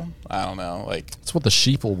it, though? I don't know. It's what the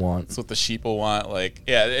sheeple want. It's what the sheeple want.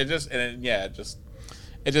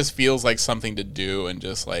 It just feels like something to do and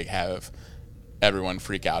just have everyone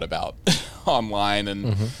freak out about online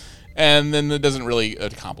and then it doesn't really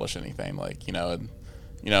accomplish anything.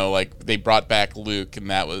 They brought back Luke and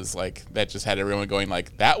that was that just had everyone going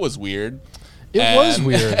that was weird. It was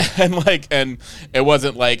weird. And it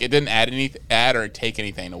wasn't it didn't add or take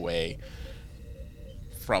anything away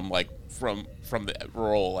from the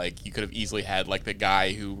role. You could have easily had the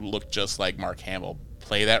guy who looked just like Mark Hamill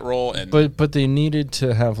play that role, and but they needed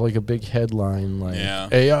to have a big headline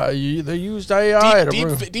AI. They used AI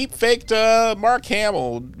deep faked Mark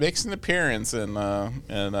Hamill makes an appearance and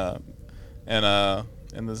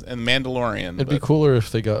and Mandalorian. It'd be cooler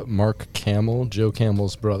if they got Mark Hamill, Joe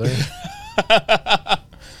Camill's brother.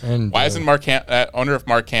 And why isn't Mark? I wonder if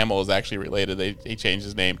Mark Hamill is actually related. He changed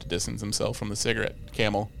his name to distance himself from the cigarette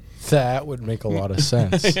camel. That would make a lot of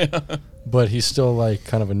sense. Yeah. But he's still like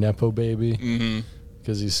kind of a nepo baby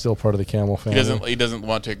because he's still part of the Camel family. He doesn't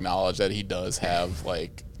want to acknowledge that he does have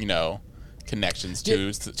like connections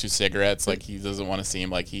to cigarettes. Like he doesn't want to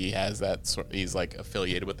seem like he has that. He's like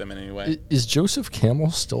affiliated with them in any way. Is Joseph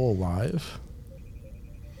Camel still alive?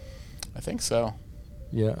 I think so.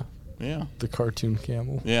 Yeah. Yeah. The cartoon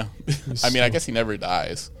camel. Yeah. I mean, I guess he never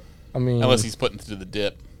dies. I mean, unless he's put into the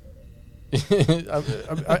dip. He's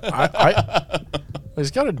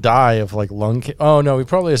got to die of like lung. Oh no, he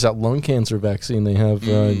probably has that lung cancer vaccine they have.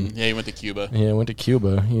 Yeah, he went to Cuba. Yeah, he went to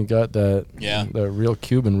Cuba. He got that. Yeah, that real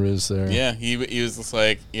Cuban riz there. Yeah, he was just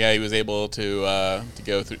like he was able to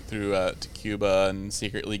go through to Cuba and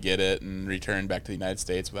secretly get it and return back to the United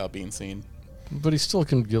States without being seen. But he still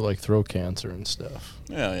can get like throat cancer and stuff.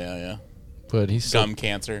 Yeah. But he's gum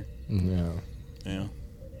cancer. Yeah.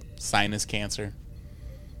 Sinus cancer.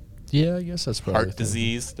 Yeah, I guess that's probably heart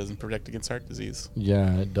disease. Doesn't protect against heart disease.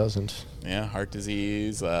 Yeah, it doesn't. Yeah, heart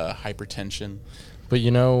disease, hypertension. But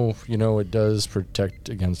you know, it does protect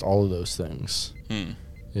against all of those things.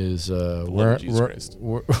 Is wearing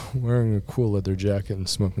a cool leather jacket and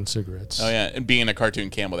smoking cigarettes. Oh yeah, and being a cartoon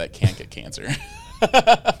camel that can't get cancer.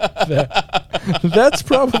 That's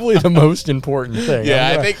probably the most important thing.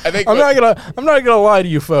 Yeah, I think I'm not gonna lie to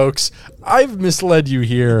you folks. I've misled you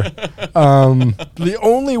here. The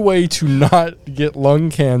only way to not get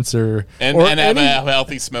lung cancer and have a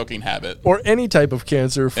healthy smoking habit or any type of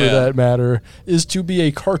cancer for that matter is to be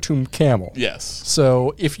a cartoon camel. Yes.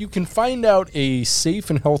 So if you can find out a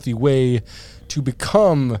safe and healthy way to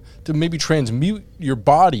maybe transmute your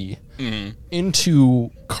body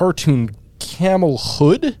into cartoon camel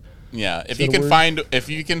hood. Yeah, if you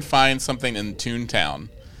can find something in Toontown,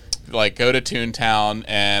 like go to Toontown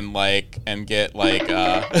and get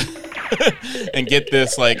and get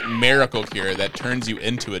this like miracle cure that turns you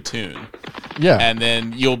into a toon. Yeah, and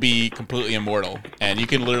then you'll be completely immortal, and you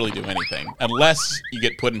can literally do anything unless you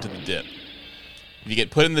get put into the dip. If you get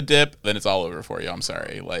put in the dip, then it's all over for you. I'm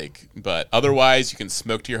sorry, but otherwise you can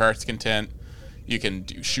smoke to your heart's content. You can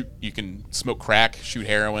You can smoke crack, shoot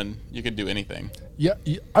heroin. You can do anything. Yeah,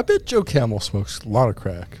 I bet Joe Camel smokes a lot of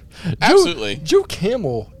crack. Absolutely. Joe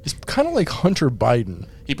Camel is kind of like Hunter Biden.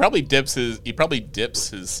 He probably dips his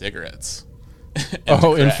cigarettes.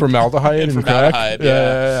 in formaldehyde and crack.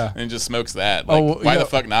 Yeah. And just smokes that. Why the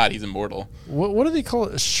fuck not? He's immortal. What do they call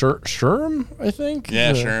it? Sherm, I think.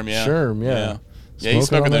 Yeah, Sherm. Yeah. Sherm. Yeah. Yeah, he's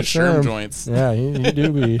smoking those Sherm joints. Yeah, he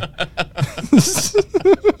do be.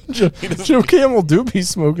 Joe Camel do be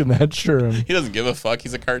smoking that Sherm. He doesn't give a fuck.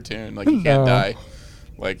 He's a cartoon. He can't die.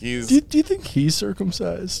 He's. Do you think he's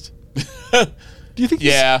circumcised? Do you think?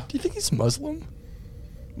 Yeah. Do you think he's Muslim?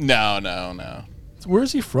 No. Where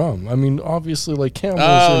is he from? I mean, obviously, camels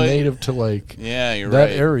are native to you're that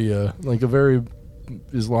right. area, a very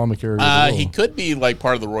Islamic area. He could be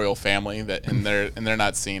part of the royal family and they're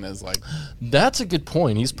not seen as That's a good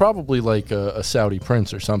point. He's probably a Saudi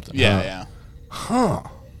prince or something. Yeah. Huh.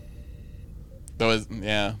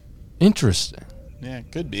 Yeah. Interesting. Yeah,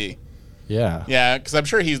 could be. Yeah. Yeah, because I'm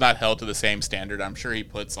sure he's not held to the same standard. I'm sure he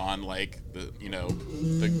puts on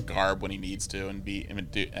the garb when he needs to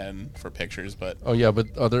and for pictures. But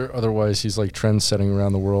but otherwise he's trend setting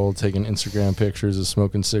around the world, taking Instagram pictures of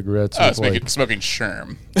smoking cigarettes. Smoking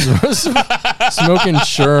Sherm. Smoking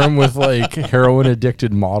Sherm with heroin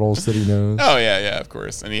addicted models that he knows. Oh yeah, of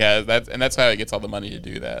course. And he has that, and that's how he gets all the money to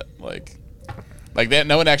do that. Like that,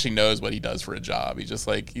 no one actually knows what he does for a job. He's just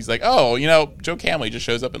Joe Camel. He just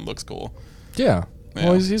shows up and looks cool. Yeah.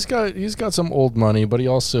 Well, he's got some old money, but he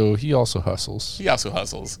also hustles. He also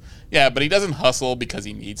hustles. Yeah, but he doesn't hustle because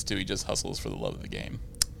he needs to. He just hustles for the love of the game.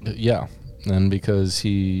 Yeah, and because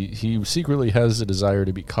he secretly has a desire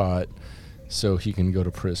to be caught, so he can go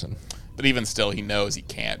to prison. But even still, he knows he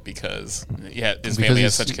can't because his family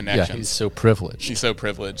has such connections. Yeah, he's so privileged.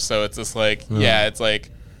 So it's just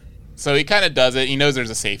So he kind of does it. He knows there's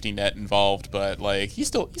a safety net involved, but he's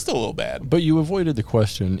still a little bad. But you avoided the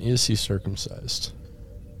question: is he circumcised?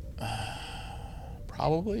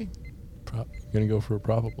 Probably. You're gonna go for a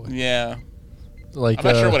probably. Yeah. I'm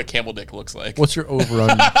not sure what a camel dick looks like. What's your over on?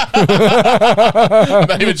 I'm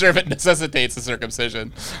not even sure if it necessitates a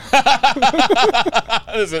circumcision.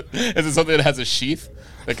 Is it something that has a sheath?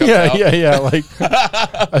 That comes out? Yeah.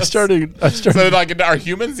 I started. So are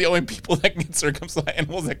humans the only people that can get circumcised?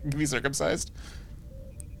 Animals that can be circumcised?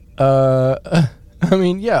 I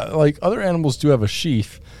mean, yeah. Other animals do have a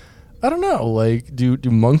sheath. I don't know. Like, do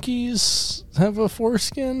monkeys have a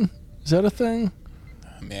foreskin? Is that a thing?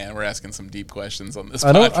 Man, we're asking some deep questions on this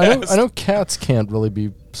I podcast. know cats can't really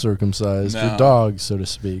be circumcised, or No. dogs, so to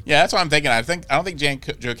speak. Yeah, that's what I'm thinking. I don't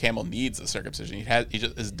think Joe Camel needs a circumcision.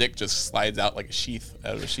 His dick just slides out like a sheath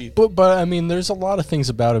out of a sheath. But I mean, there's a lot of things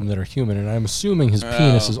about him that are human, and I'm assuming his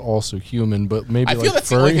penis is also human. But maybe I like feel that's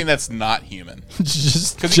the furry? only thing that's not human.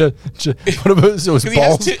 What about so his he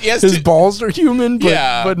has balls? he has his two- balls are human, but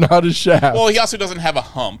Yeah. but not his shaft. Well, he also doesn't have a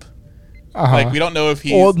hump. Uh-huh. Like we don't know if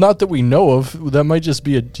he's. Well, not that we know of. That might just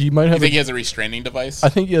be a. He might you have. think he has a restraining device? I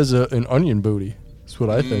think he has an onion booty. That's what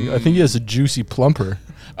I think. I think he has a juicy plumper.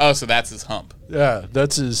 Oh, so that's his hump. Yeah,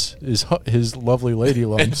 that's his lovely lady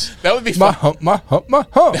lumps. That would be my fun. hump, my hump, my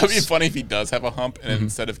hump. That would be funny if he does have a hump, and Mm-hmm.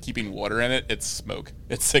 instead of keeping water in it, it's smoke.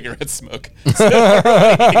 It's cigarette smoke. So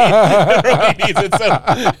it really needs it. So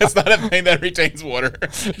it's not a thing that retains water.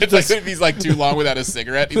 It's like if he's like too long without a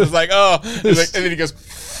cigarette, he's just like, oh, he's like, and then he goes,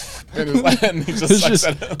 and he just It's sucks just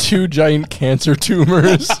at it. 2 giant cancer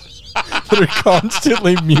tumors that are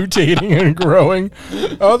constantly mutating and growing.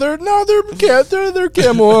 Oh, they're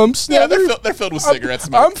camel humps. Yeah, No, they're filled with cigarette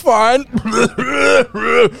smoke. I'm fine.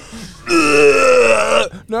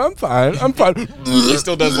 No, I'm fine. I'm fine. He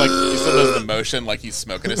still does the motion like he's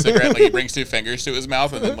smoking a cigarette. Like he brings 2 fingers to his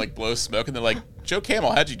mouth and then like blows smoke, and they're like, Joe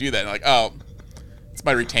Camel, how'd you do that? And like, oh, it's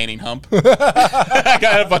my retaining hump. I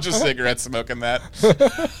got a bunch of cigarette smoke in that.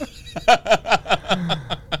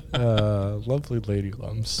 Lovely lady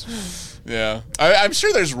lumps. Yeah, I'm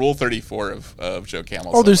sure there's Rule 34 of Joe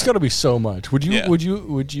Camel. Oh, there's got somewhere. to be so much. Would you? Yeah. Would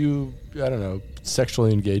you? I don't know.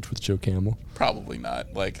 Sexually engage with Joe Camel? Probably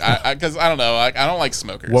not. Like, because I don't know. I don't like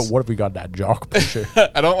smokers. What if we got that jock pusher?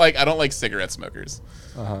 I don't like cigarette smokers.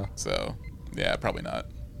 Uh-huh. So, yeah, probably not.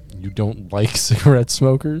 You don't like cigarette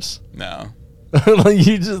smokers? No. Like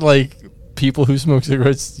you just like people who smoke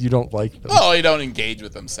cigarettes. You don't like them. Oh, you don't engage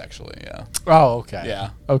with them sexually. Yeah. Oh, okay.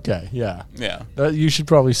 Yeah. Okay. Yeah. Yeah. You should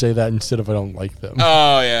probably say that instead of I don't like them.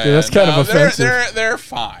 Oh yeah. Yeah, that's kind of offensive. They're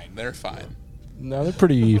fine. They're fine. No, they're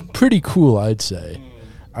pretty cool. I'd say.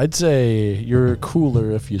 I'd say you're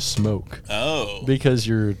cooler if you smoke Oh. because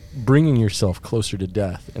you're bringing yourself closer to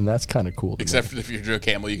death, and that's kind of cool. To Except for if you're Joe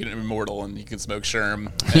Camel, you can be immortal and you can smoke Sherm.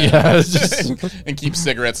 me. Yeah, it's just, And keep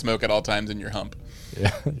cigarette smoke at all times in your hump.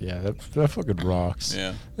 yeah, that fucking rocks.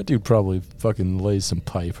 Yeah. That dude probably fucking lays some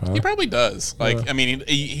pipe, huh? He probably does. Like, I mean,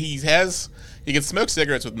 he can smoke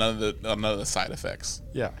cigarettes with none of the side effects.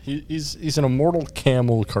 Yeah, he's an immortal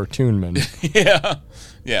camel cartoonman Yeah.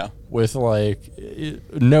 Yeah. with like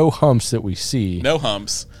no humps that we see. No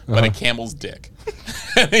humps, but a camel's dick.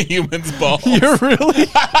 And a human's balls. You're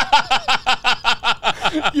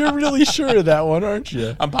really sure of that one, aren't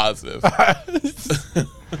you? I'm positive.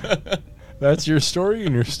 That's your story,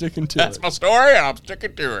 and you're sticking to That's it. my story, and I'm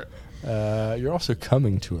sticking to it. You're also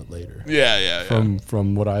coming to it later, Yeah.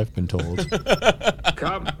 from what I've been told.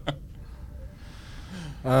 Come.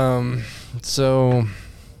 So,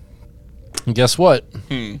 guess what?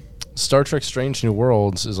 Hmm. Star Trek: Strange New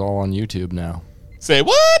Worlds is all on YouTube now. Say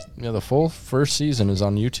what? Yeah, the full first season is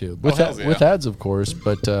on YouTube hells yeah. with ads, of course.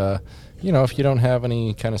 But if you don't have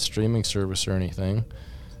any kind of streaming service or anything,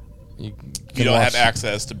 you You don't have watch-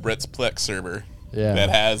 access to Brit's Plex server Yeah. that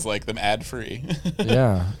has like them ad free.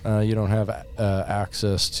 you don't have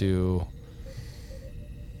access to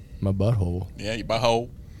my butthole. Yeah, you butthole.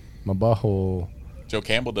 My butthole. Joe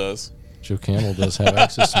Campbell does. Joe Campbell does have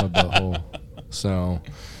access to my butthole. So,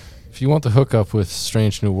 if you want to hook up with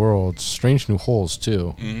Strange New Worlds, Strange New Holes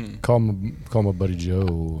too, call my buddy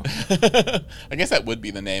Joe. I guess that would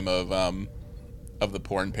be the name of the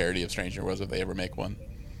porn parody of Stranger Worlds if they ever make one.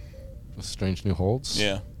 Strange New Holds.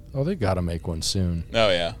 Yeah. Oh, they gotta make one soon. Oh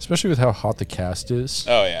yeah. Especially with how hot the cast is.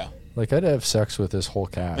 Oh yeah. Like I'd have sex with this whole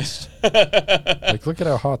cast. Like look at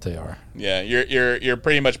how hot they are. Yeah. You're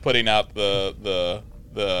pretty much putting out the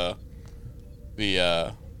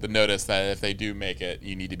notice that if they do make it,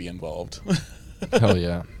 you need to be involved. Hell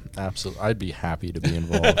yeah. Absolutely. I'd be happy to be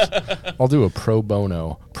involved. I'll do a pro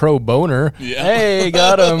bono. Pro boner. Yeah. Hey,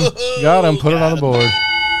 got him. Got him. Put it on the board.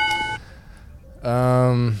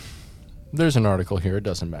 There's an article here. It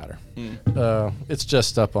doesn't matter. It's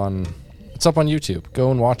just up on YouTube.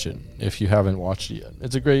 Go and watch it if you haven't watched it yet.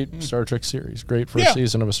 It's a great Star Trek series. Great first Yeah.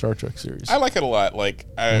 season of a Star Trek series. I like it a lot. Like,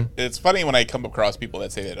 it's funny when I come across people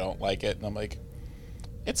that say they don't like it, and I'm like,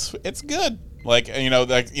 it's good. Like,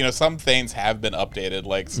 some things have been updated,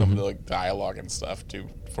 like some of the like dialogue and stuff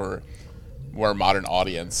for more modern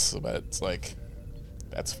audience. But it's like,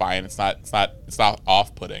 that's fine. It's not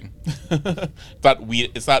off-putting.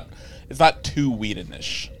 It's not too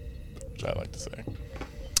Whedonish, which I like to say.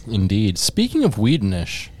 Indeed. Speaking of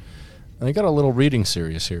Whedonish, I got a little reading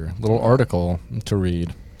series here, a little article to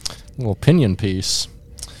read, a little opinion piece.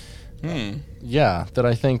 Yeah, that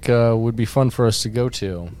I think would be fun for us to go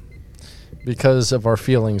to because of our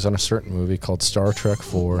feelings on a certain movie called Star Trek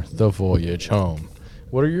IV: The Voyage Home.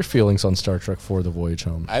 What are your feelings on Star Trek IV: The Voyage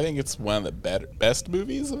Home? I think it's one of the best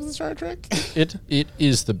movies of the Star Trek. It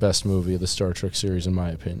is the best movie of the Star Trek series, in my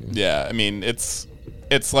opinion. Yeah, I mean, it's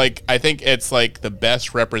like, I think it's like the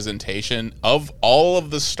best representation of all of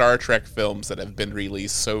the Star Trek films that have been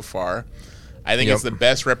released so far. I think it's the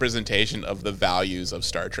best representation of the values of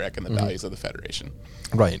Star Trek and the values of the Federation.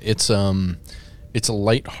 Right. It's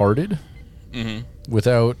lighthearted.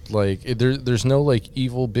 Without like there's no like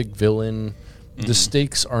evil big villain. The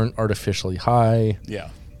stakes aren't artificially high. Yeah.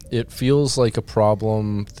 It feels like a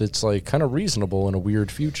problem that's like kind of reasonable in a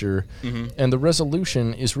weird future, and the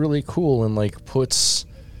resolution is really cool and like puts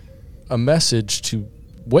a message to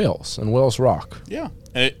Wales and Wales Rock. Yeah.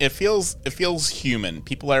 And it feels human.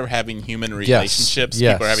 People are having human relationships.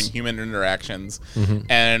 Yes. People are having human interactions.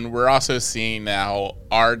 And we're also seeing now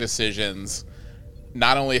our decisions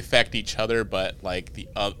not only affect each other, but like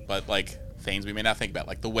things we may not think about,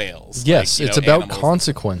 like the whales. Yes, like, it's about animals.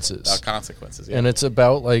 consequences. About consequences, yeah. And it's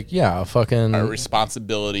about like fucking our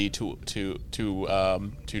responsibility to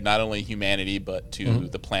not only humanity but to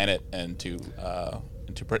the planet and to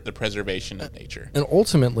the preservation of nature. And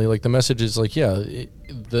ultimately, like the message is like,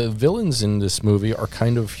 the villains in this movie are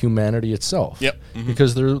kind of humanity itself. Yep.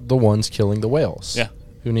 Because they're the ones killing the whales. Yeah.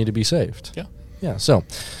 Who need to be saved. Yeah. Yeah. So,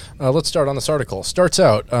 let's start on this article. Starts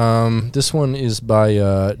out. This one is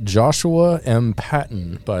by Joshua M.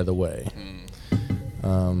 Patton, by the way. I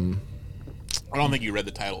don't think you read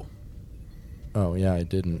the title. Oh yeah, I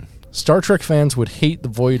didn't. Star Trek fans would hate The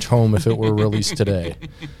Voyage Home if it were released today.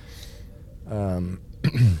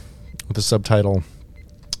 With the subtitle,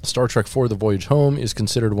 Star Trek IV: The Voyage Home is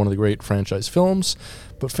considered one of the great franchise films,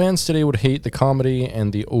 but fans today would hate the comedy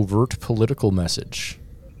and the overt political message.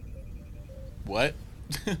 What?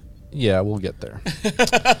 Yeah, we'll get there.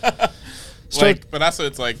 But also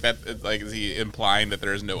it's like that. It's like, is he implying that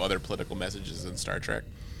there's no other political messages in Star Trek?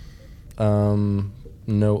 No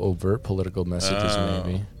overt political messages,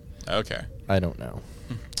 maybe. Okay. I don't know.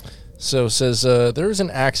 So it says, there is an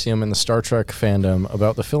axiom in the Star Trek fandom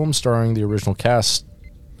about the film starring the original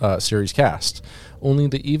series cast. Only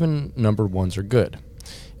the even-numbered ones are good.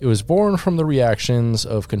 It was born from the reactions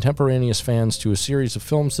of contemporaneous fans to a series of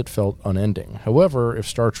films that felt unending. However, if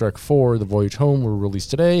Star Trek IV: The Voyage Home were released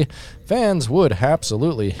today, fans would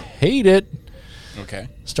absolutely hate it. Okay.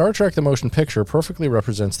 Star Trek the Motion Picture perfectly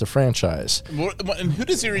represents the franchise. And who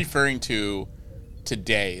is he referring to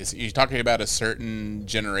today? Is he talking about a certain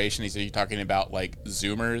generation? Is he talking about like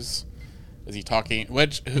Zoomers? Is he talking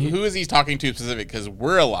who is he talking to specific? Because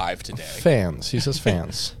we're alive today. Fans. He says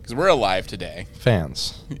fans. Because we're alive today.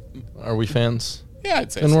 Fans. Are we fans? Yeah,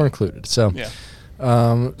 I'd say and so. we're included. So,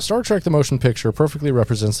 Star Trek the Motion Picture perfectly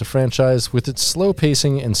represents the franchise with its slow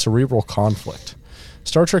pacing and cerebral conflict.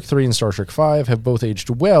 Star Trek 3 and Star Trek 5 have both aged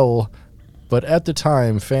well, but at the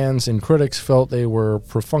time, fans and critics felt they were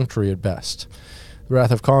perfunctory at best. The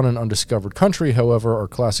Wrath of Khan and Undiscovered Country, however, are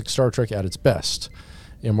classic Star Trek at its best.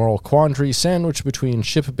 A moral quandary sandwiched between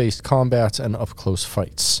ship-based combats and up-close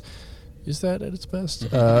fights. Is that at its best?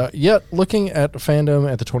 Yet, looking at fandom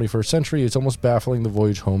at the 21st century, it's almost baffling The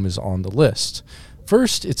Voyage Home is on the list.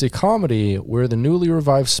 First, it's a comedy where the newly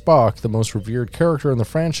revived Spock, the most revered character in the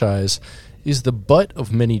franchise, is the butt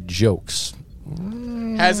of many jokes.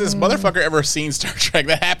 Has this motherfucker ever seen Star Trek?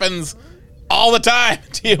 That happens all the time.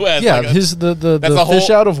 TOS. Yeah, the fish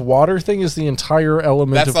out of water thing is the entire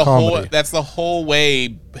element of comedy. That's the whole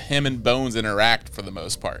way him and Bones interact for the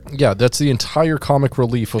most part. Yeah, that's the entire comic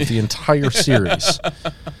relief of the entire series.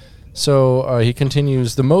 So he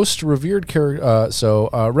continues, the most revered character.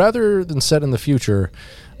 Rather than set in the future,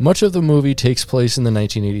 much of the movie takes place in the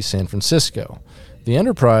 1980s San Francisco. The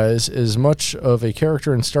Enterprise, as much of a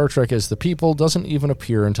character in Star Trek as the people, doesn't even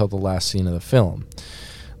appear until the last scene of the film.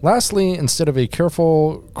 Lastly, instead of a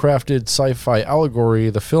careful crafted sci-fi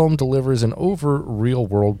allegory, the film delivers an overt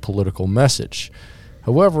real-world political message.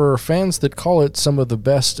 However, fans that call it some of the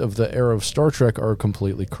best of the era of Star Trek are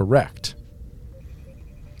completely correct.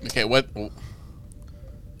 Okay, what?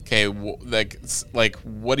 Okay,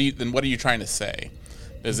 what are you trying to say?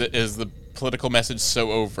 Is the political message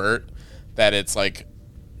so overt that it's like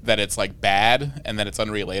bad and that it's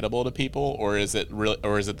unrelatable to people, or is it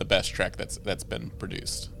the best Trek that's been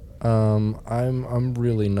produced? I'm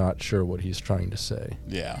really not sure what he's trying to say.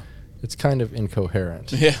 Yeah, it's kind of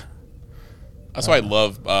incoherent. Yeah, that's why I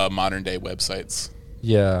love modern day websites.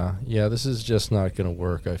 Yeah, this is just not going to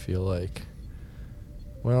work, I feel like.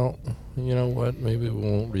 Well, you know what? Maybe we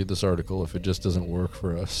won't read this article if it just doesn't work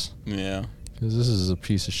for us. Yeah. Because this is a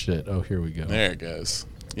piece of shit. Oh, here we go. There it goes.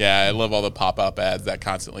 Yeah, I love all the pop-up ads that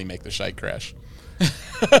constantly make the site crash.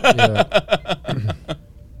 Yeah.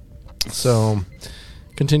 So,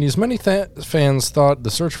 continues, many fans thought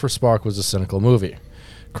The Search for Spock was a cynical movie.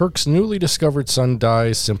 Kirk's newly discovered son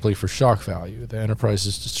dies simply for shock value. The Enterprise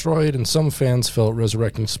is destroyed, and some fans felt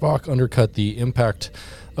resurrecting Spock undercut the impact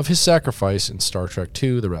of his sacrifice in Star Trek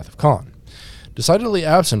II, The Wrath of Khan. Decidedly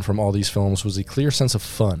absent from all these films was a clear sense of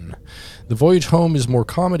fun. The voyage home is more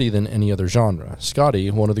comedy than any other genre. Scotty,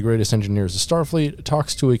 one of the greatest engineers of Starfleet,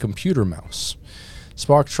 talks to a computer mouse.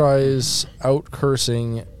 Spock tries out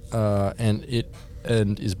cursing and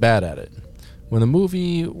is bad at it. When the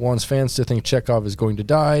movie wants fans to think Chekhov is going to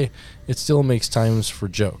die, it still makes times for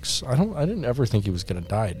jokes. I didn't ever think he was going to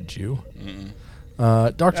die, did you?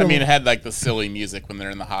 Dr. It had like the silly music when they're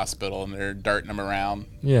in the hospital and they're darting them around.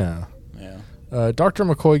 Yeah. Yeah. Dr.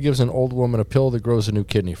 McCoy gives an old woman a pill that grows a new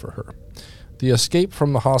kidney for her. The escape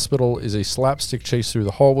from the hospital is a slapstick chase through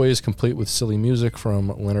the hallways, complete with silly music from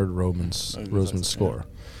Leonard Roseman's score.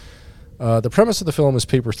 The premise of the film is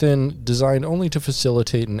paper thin, designed only to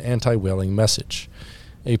facilitate an anti-whaling message.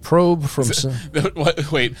 A probe from...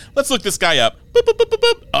 Wait, let's look this guy up. Boop, boop, boop, boop,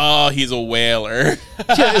 boop. Oh, he's a whaler.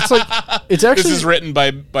 Yeah, it's actually... This is written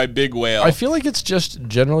by Big Whale. I feel like it's just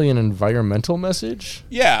generally an environmental message.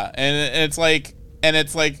 Yeah, and it's like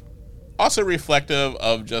also reflective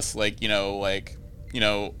of just Nimoy,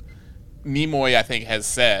 I think, has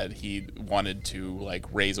said he wanted to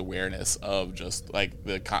raise awareness of just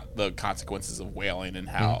the consequences of whaling and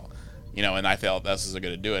how and I felt this was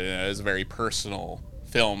going to do it, and it was a very personal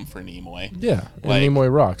film for Nimoy. Yeah, and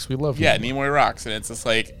Nimoy rocks. We love him. Yeah, Nimoy rocks, and it's just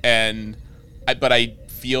but I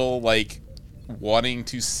feel like wanting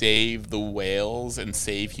to save the whales and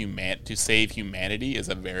save humanity is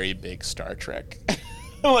a very big Star Trek.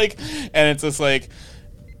 And it's just it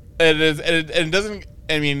is, and it doesn't.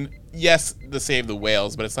 I mean, yes, to save the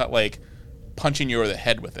whales, but it's not like punching you over the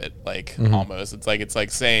head with it. Almost, it's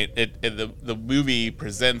like saying the movie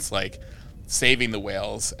presents saving the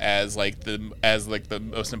whales as the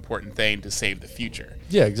most important thing to save the future.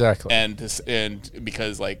 Yeah, exactly. And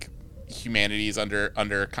because humanity is under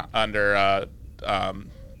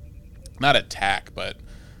not attack, but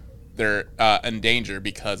they're in danger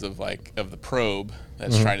because of the probe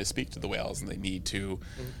that's trying to speak to the whales, and they need the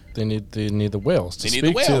whales to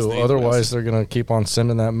speak to. Otherwise, they're gonna keep on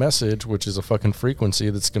sending that message, which is a fucking frequency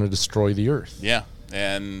that's gonna destroy the Earth. Yeah,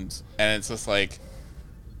 and it's just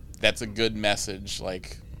that's a good message. Why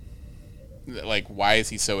is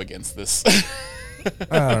he so against this?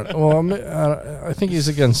 I don't know. Well, I think he's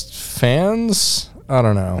against fans. I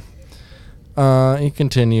don't know. He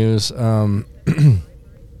continues.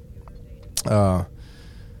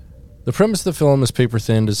 The premise of the film is paper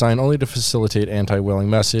thin, designed only to facilitate anti-whaling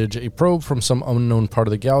message. A probe from some unknown part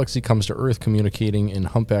of the galaxy comes to Earth, communicating in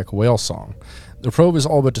humpback whale song. The probe is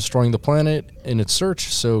all but destroying the planet in its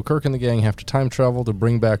search, so Kirk and the gang have to time travel to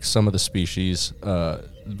bring back some of the species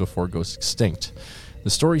before it goes extinct. The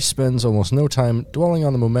story spends almost no time dwelling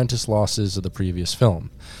on the momentous losses of the previous film.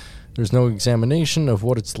 There's no examination of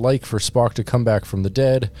what it's like for Spock to come back from the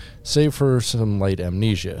dead, save for some light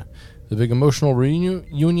amnesia. The big emotional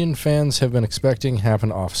reunion fans have been expecting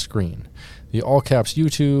happened off-screen. The all-caps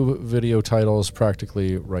YouTube video titles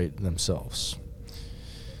practically write themselves.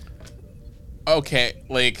 Okay,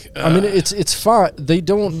 I mean, it's fine. They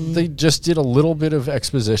just did a little bit of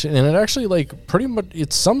exposition, and it actually pretty much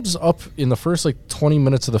it sums up in the first 20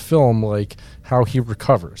 minutes of the film how he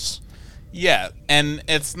recovers. Yeah, and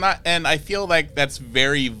it's not, and I feel like that's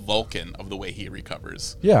very Vulcan of the way he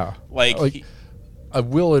recovers. Yeah, I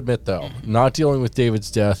will admit though, not dealing with David's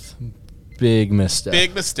death, big mistake.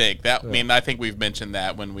 Big mistake. That I mean, I think we've mentioned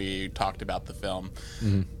that when we talked about the film,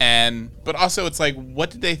 but also it's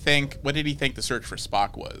what did they think? What did he think the search for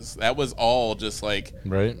Spock was? That was all just right,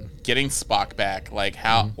 getting Spock back,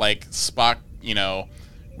 how Spock,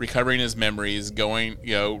 recovering his memories, going,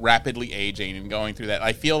 rapidly aging and going through that.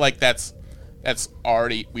 I feel like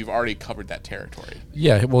we've already covered that territory.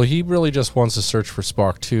 Yeah, well, he really just wants to search for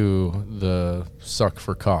Spock 2, the suck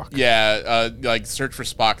for cock. Yeah, search for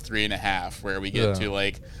Spock 3.5, where we get to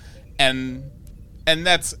and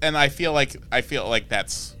I feel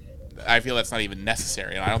that's not even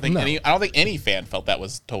necessary, and I don't think any fan felt that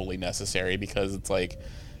was totally necessary, because it's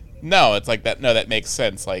that makes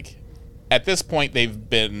sense. At this point, they've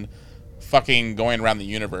been fucking going around the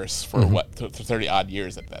universe for 30 odd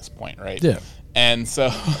years at this point, right? Yeah. And so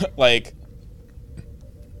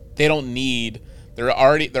they don't need they're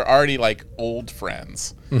already like old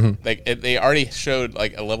friends. Like they already showed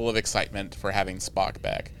like a level of excitement for having Spock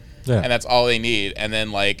back, and that's all they need. And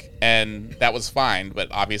then and that was fine, but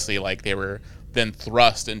obviously like they were then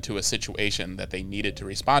thrust into a situation that they needed to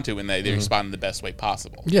respond to, and they respond in the best way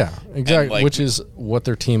possible. Yeah, exactly. Which is what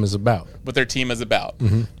their team is about.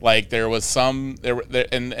 Like there was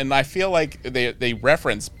and I feel like they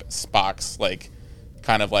reference Spock's like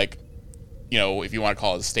kind of like, you know, if you want to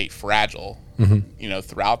call it state fragile, you know,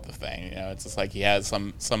 throughout the thing. You know, it's just like he has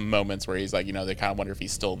some moments where he's like, you know, they kind of wonder if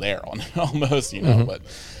he's still there almost, you know, but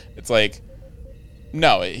it's like,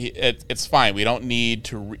 no, it's fine. We don't need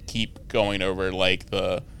to keep going over like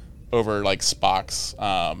Spock's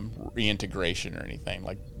reintegration or anything.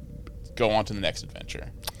 Like, go on to the next adventure.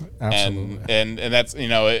 Absolutely. And that's, you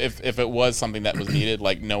know, if it was something that was needed,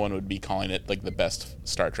 like no one would be calling it like the best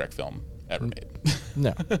Star Trek film ever made.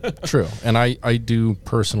 No, true. And I do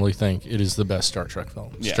personally think it is the best Star Trek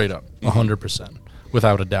film. Yeah. Straight up, 100%,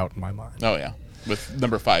 without a doubt in my mind. Oh yeah, with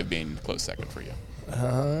number 5 being close second for you.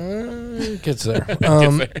 Gets there.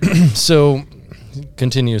 So,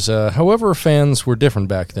 continues. However, fans were different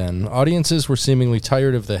back then. Audiences were seemingly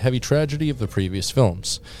tired of the heavy tragedy of the previous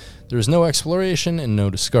films. There was no exploration and no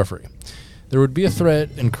discovery. There would be a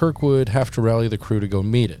threat, and Kirk would have to rally the crew to go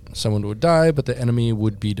meet it. Someone would die, but the enemy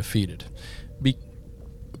would be defeated.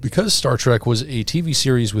 Because Star Trek was a TV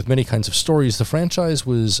series with many kinds of stories, the franchise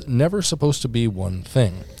was never supposed to be one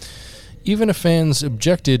thing. Even if fans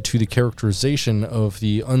objected to the characterization of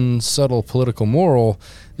the unsubtle political moral,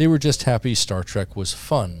 they were just happy Star Trek was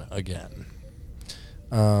fun again.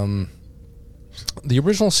 The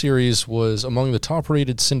original series was among the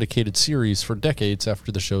top-rated syndicated series for decades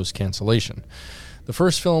after the show's cancellation. The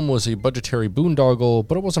first film was a budgetary boondoggle,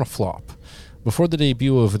 but it wasn't a flop. Before the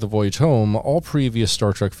debut of The Voyage Home, all previous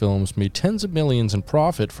Star Trek films made tens of millions in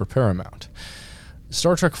profit for Paramount.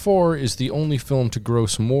 Star Trek IV is the only film to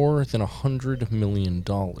gross more than $100 million.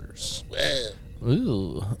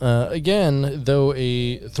 Ooh. Again, though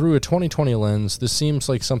through a 2020 lens, this seems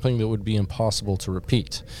like something that would be impossible to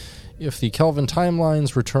repeat. If the Kelvin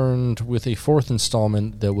timelines returned with a fourth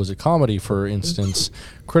installment that was a comedy, for instance,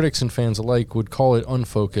 critics and fans alike would call it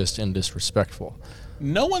unfocused and disrespectful.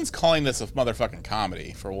 No one's calling this a motherfucking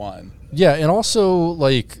comedy, for one. Yeah, and also,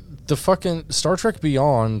 like, the fucking Star Trek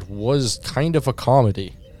Beyond was kind of a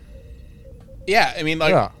comedy. Yeah, I mean,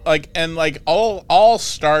 like all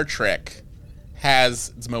Star Trek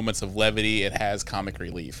has its moments of levity. It has comic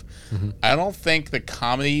relief. I don't think the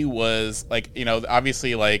comedy was like, you know,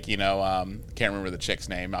 obviously, like, you know, can't remember the chick's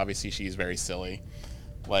name. Obviously, she's very silly.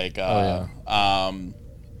 Like,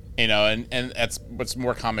 you know, and that's what's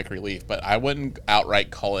more comic relief. But I wouldn't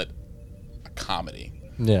outright call it a comedy.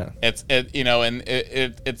 Yeah, you know, and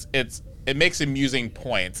it makes amusing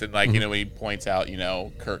points, and like, you know, when he points out, you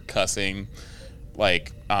know, Kirk cussing,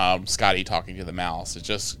 like Scotty talking to the mouse. It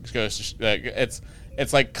just goes to,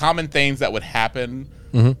 it's like common things that would happen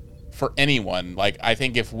for anyone. Like, I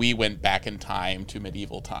think if we went back in time to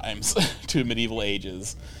medieval times, to medieval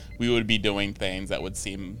ages, we would be doing things that would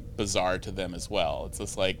seem bizarre to them as well. It's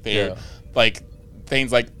just like they're like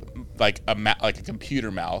things like a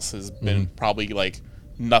computer mouse has been probably like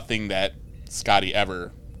nothing that Scotty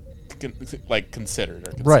ever considered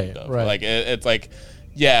or conceived of. Right. Like it's like,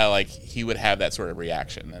 yeah, like he would have that sort of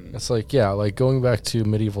reaction. And it's like, yeah, like going back to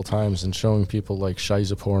medieval times and showing people like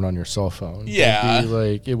shiza porn on your cell phone. Yeah, it'd be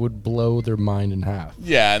like it would blow their mind in half.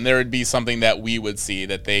 Yeah, and there would be something that we would see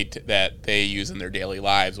that they use in their daily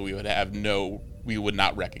lives. We would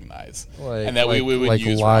not recognize, and that we would like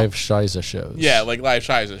use live shiza shows. Yeah, like live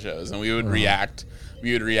shiza shows, and we would react.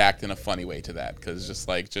 We would react in a funny way to that because just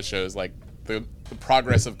shows like the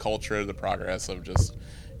progress of culture, the progress of just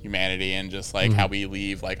humanity, and just like how we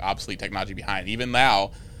leave like obsolete technology behind. Even now,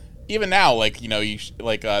 like, you know,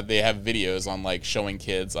 they have videos on like showing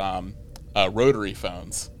kids rotary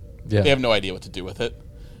phones. Yeah. They have no idea what to do with it.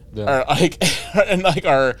 Yeah. Or like, and like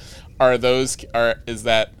is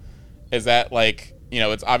that like, you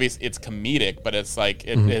know, it's obvious it's comedic, but it's like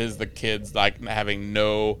it is the kids like having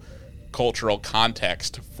no cultural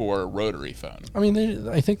context for a rotary phone. I mean,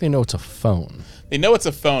 I think they know it's a phone. They know it's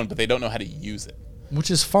a phone, but they don't know how to use it.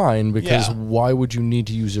 Which is fine, because why would you need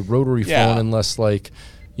to use a rotary phone unless, like,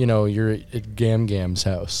 you know, you're at Gam Gam's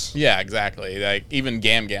house? Yeah, exactly. Like, even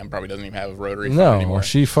Gam Gam probably doesn't even have a rotary phone no, anymore.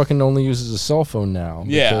 She fucking only uses a cell phone now.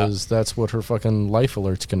 Yeah. Because that's what her fucking life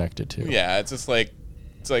alert's connected to. Yeah, it's just like,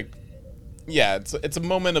 yeah, it's a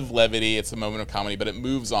moment of levity, it's a moment of comedy, but it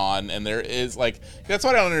moves on, and there is like, that's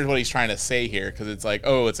what I don't understand what he's trying to say here, because it's like,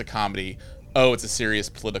 oh, it's a comedy, oh, it's a serious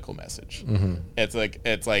political message. It's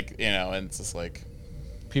like, you know, and it's just like,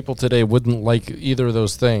 people today wouldn't like either of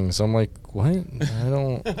those things. I'm like, what? I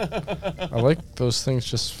don't. I like those things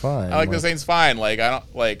just fine. I like those things fine. Like I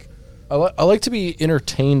don't like. I like to be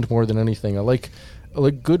entertained more than anything. I like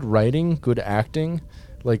good writing, good acting,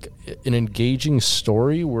 like an engaging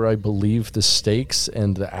story where I believe the stakes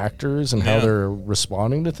and the actors and how they're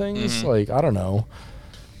responding to things. Mm-hmm. Like I don't know.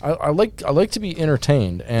 I like to be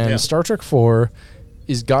entertained, and Yeah. Star Trek 4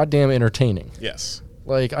 is goddamn entertaining. Yes.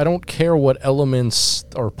 Like I don't care what elements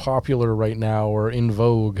are popular right now or in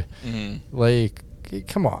vogue. Mm-hmm. Like,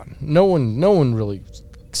 come on, no one really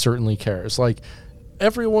certainly cares. Like.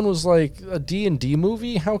 Everyone was like, a D&D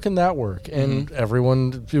movie? How can that work? And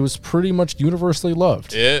it was pretty much universally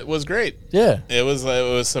loved. It was great. Yeah. It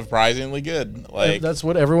was surprisingly good. Like That's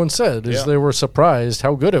what everyone said, is Yeah. they were surprised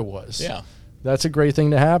how good it was. yeah. That's a great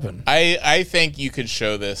thing to happen. I think you could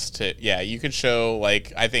show this to you could show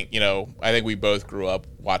like I think we both grew up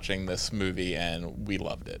watching this movie and we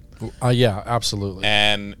loved it. Yeah, absolutely.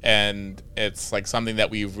 And it's like something that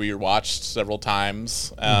we've rewatched several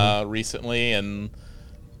times recently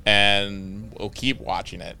and we'll keep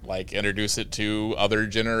watching it, like introduce it to other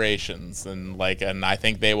generations and I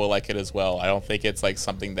think they will like it as well. I don't think it's like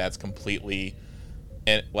something that's completely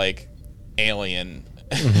like alien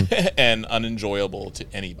and unenjoyable to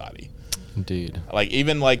anybody. Indeed. Like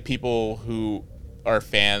even like people who are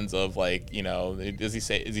fans of like,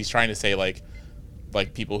 is he trying to say like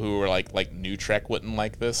people who are like New Trek wouldn't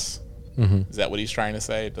like this? Is that what he's trying to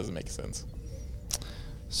say? It doesn't make sense.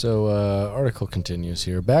 So, article continues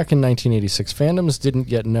here. Back in 1986, fandoms didn't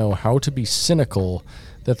yet know how to be cynical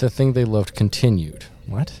that the thing they loved continued.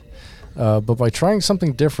 What? But by trying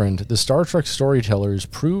something different, the Star Trek storytellers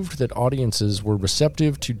proved that audiences were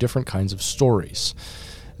receptive to different kinds of stories.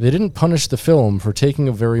 They didn't punish the film for taking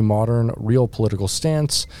a very modern, real political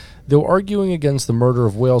stance, though arguing against the murder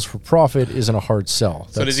of whales for profit isn't a hard sell.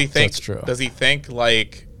 So does he think? That's true. Does he think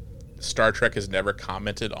like Star Trek has never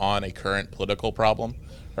commented on a current political problem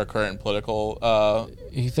or current political?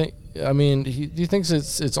 He thinks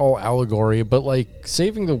it's all allegory, but like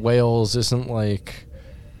saving the whales isn't like.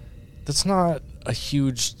 That's not a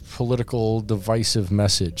huge political divisive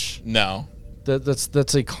message. No.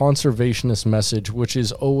 That's a conservationist message, which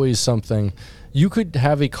is always something. You could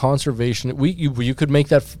have a conservation. You could make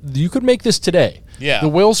that. You could make this today. Yeah. The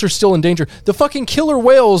whales are still in danger. The fucking killer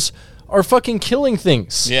whales are fucking killing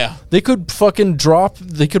things. Yeah. They could fucking drop.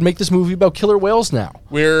 They could make this movie about killer whales now.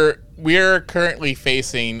 We're currently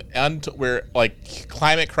facing we're like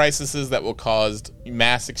climate crises that will cause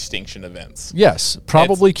mass extinction events. Yes,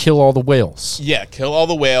 probably kill all the whales. Yeah, kill all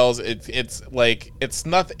the whales. It's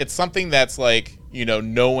something that's like,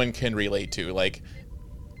 no one can relate to. Like,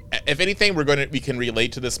 if anything, we can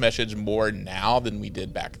relate to this message more now than we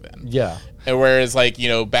did back then. Yeah. And whereas like,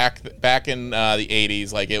 back in the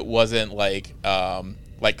 80s, like it wasn't like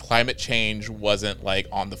climate change wasn't like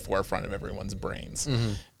on the forefront of everyone's brains.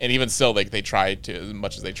 And even still, like they try to, as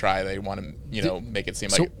much as they try, they want to, make it seem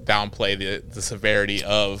like downplay the severity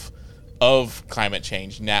of climate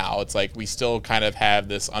change. Now it's like we still kind of have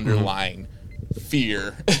this underlying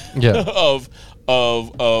fear of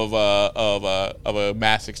a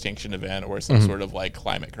mass extinction event or some sort of like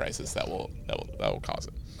climate crisis that will cause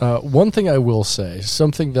it. One thing I will say,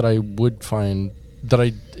 something that I would find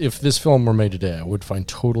if this film were made today, I would find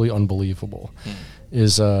totally unbelievable,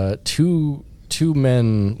 is two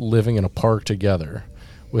men living in a park together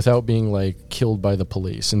without being like killed by the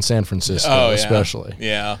police in San Francisco, especially.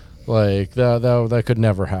 Yeah. Like that could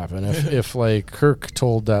never happen. If like Kirk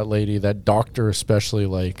told that lady, that doctor especially,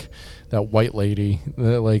 like that white lady,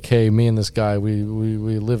 like, hey, me and this guy, we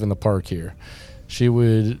live in the park here, she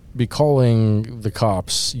would be calling the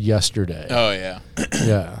cops yesterday. Oh yeah.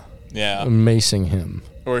 Yeah. Yeah. Macing him.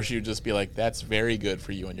 Or she would just be like, that's very good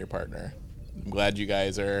for you and your partner. I'm glad you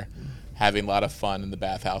guys are having a lot of fun in the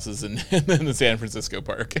bathhouses in the San Francisco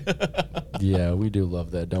park. Yeah, we do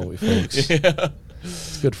love that, don't we, folks? Yeah.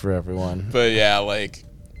 It's good for everyone. But yeah, like,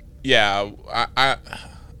 I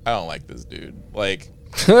don't like this dude. Like,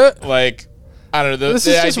 I don't know. This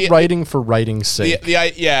is just writing for writing's sake.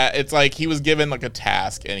 Yeah, it's like he was given like a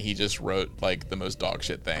task and he just wrote like the most dog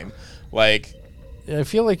shit thing. Like, I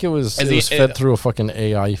feel like it was fed through a fucking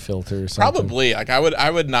AI filter or something. Probably. Like I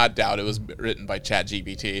would not doubt it was written by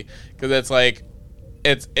ChatGPT, because it's like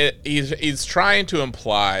he's trying to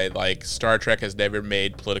imply like Star Trek has never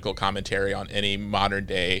made political commentary on any modern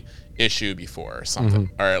day issue before or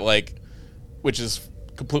something, or like, which is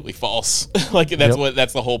completely false. Like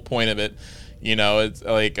that's the whole point of it. It's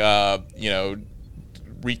like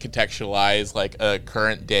recontextualize like a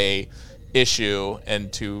current day issue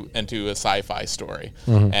into a sci-fi story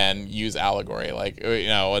and use allegory, like, you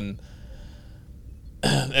know, and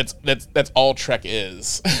that's all Trek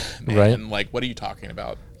is. Right. And like, what are you talking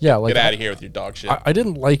about? Yeah, like, get out of here with your dog shit. I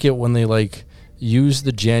didn't like it when they like used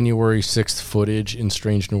the January 6th footage in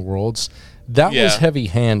Strange New Worlds. That was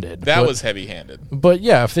heavy-handed. That was heavy-handed. But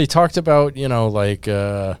yeah, if they talked about, you know, like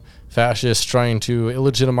fascists trying to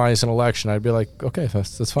illegitimize an election, I'd be like, okay,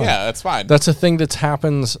 that's fine. Yeah, that's fine. That's a thing that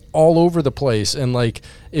happens all over the place. And like,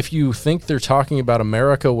 if you think they're talking about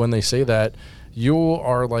America when they say that, you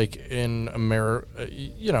are like in America,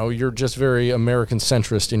 you know, you're just very American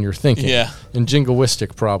centrist in your thinking. Yeah. And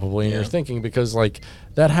jingoistic probably in your thinking, because like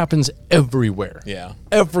that happens everywhere. Yeah.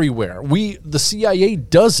 Everywhere. The CIA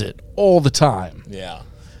does it all the time. Yeah.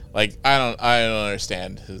 Like, I don't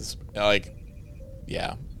understand his, like,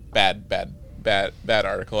 yeah, bad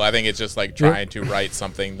article. I think it's just like trying to write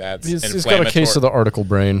something that's He's got a case of the article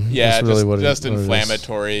brain. Yeah, that's really just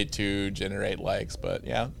inflammatory to generate likes. But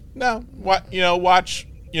yeah, no, watch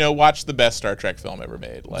the best Star Trek film ever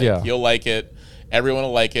made. Like, you'll like it. Everyone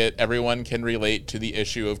will like it. Everyone can relate to the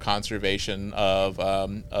issue of conservation of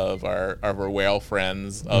our whale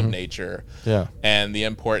friends of nature. Yeah, and the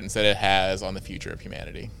importance that it has on the future of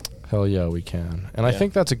humanity. Hell yeah, we can. And I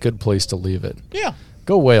think that's a good place to leave it. Yeah.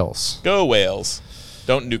 Go whales. Go whales.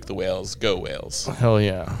 Don't nuke the whales. Go whales. Hell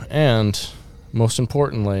yeah. And most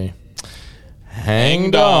importantly, hang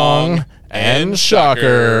dong and shocker.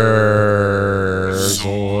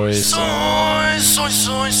 Soy, soy, soy,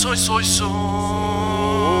 soy, soy, soy, soy,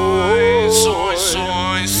 soy,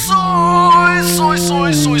 soy, soy, soy,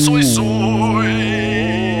 soy, soy, soy, soy.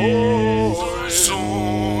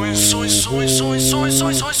 Soy, soy, soy, soy,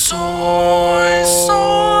 soy, soy, soy, soy,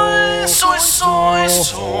 soy, soy,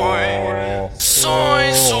 soy, soy,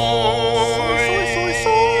 soy.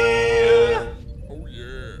 Oh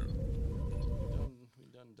yeah. We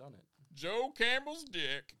done it. Joe Campbell's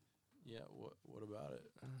dick. Yeah, what about it?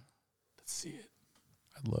 Let's see it.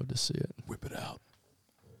 I'd love to see it. Whip it out.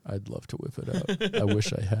 I'd love to whip it out. I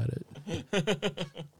wish I had it.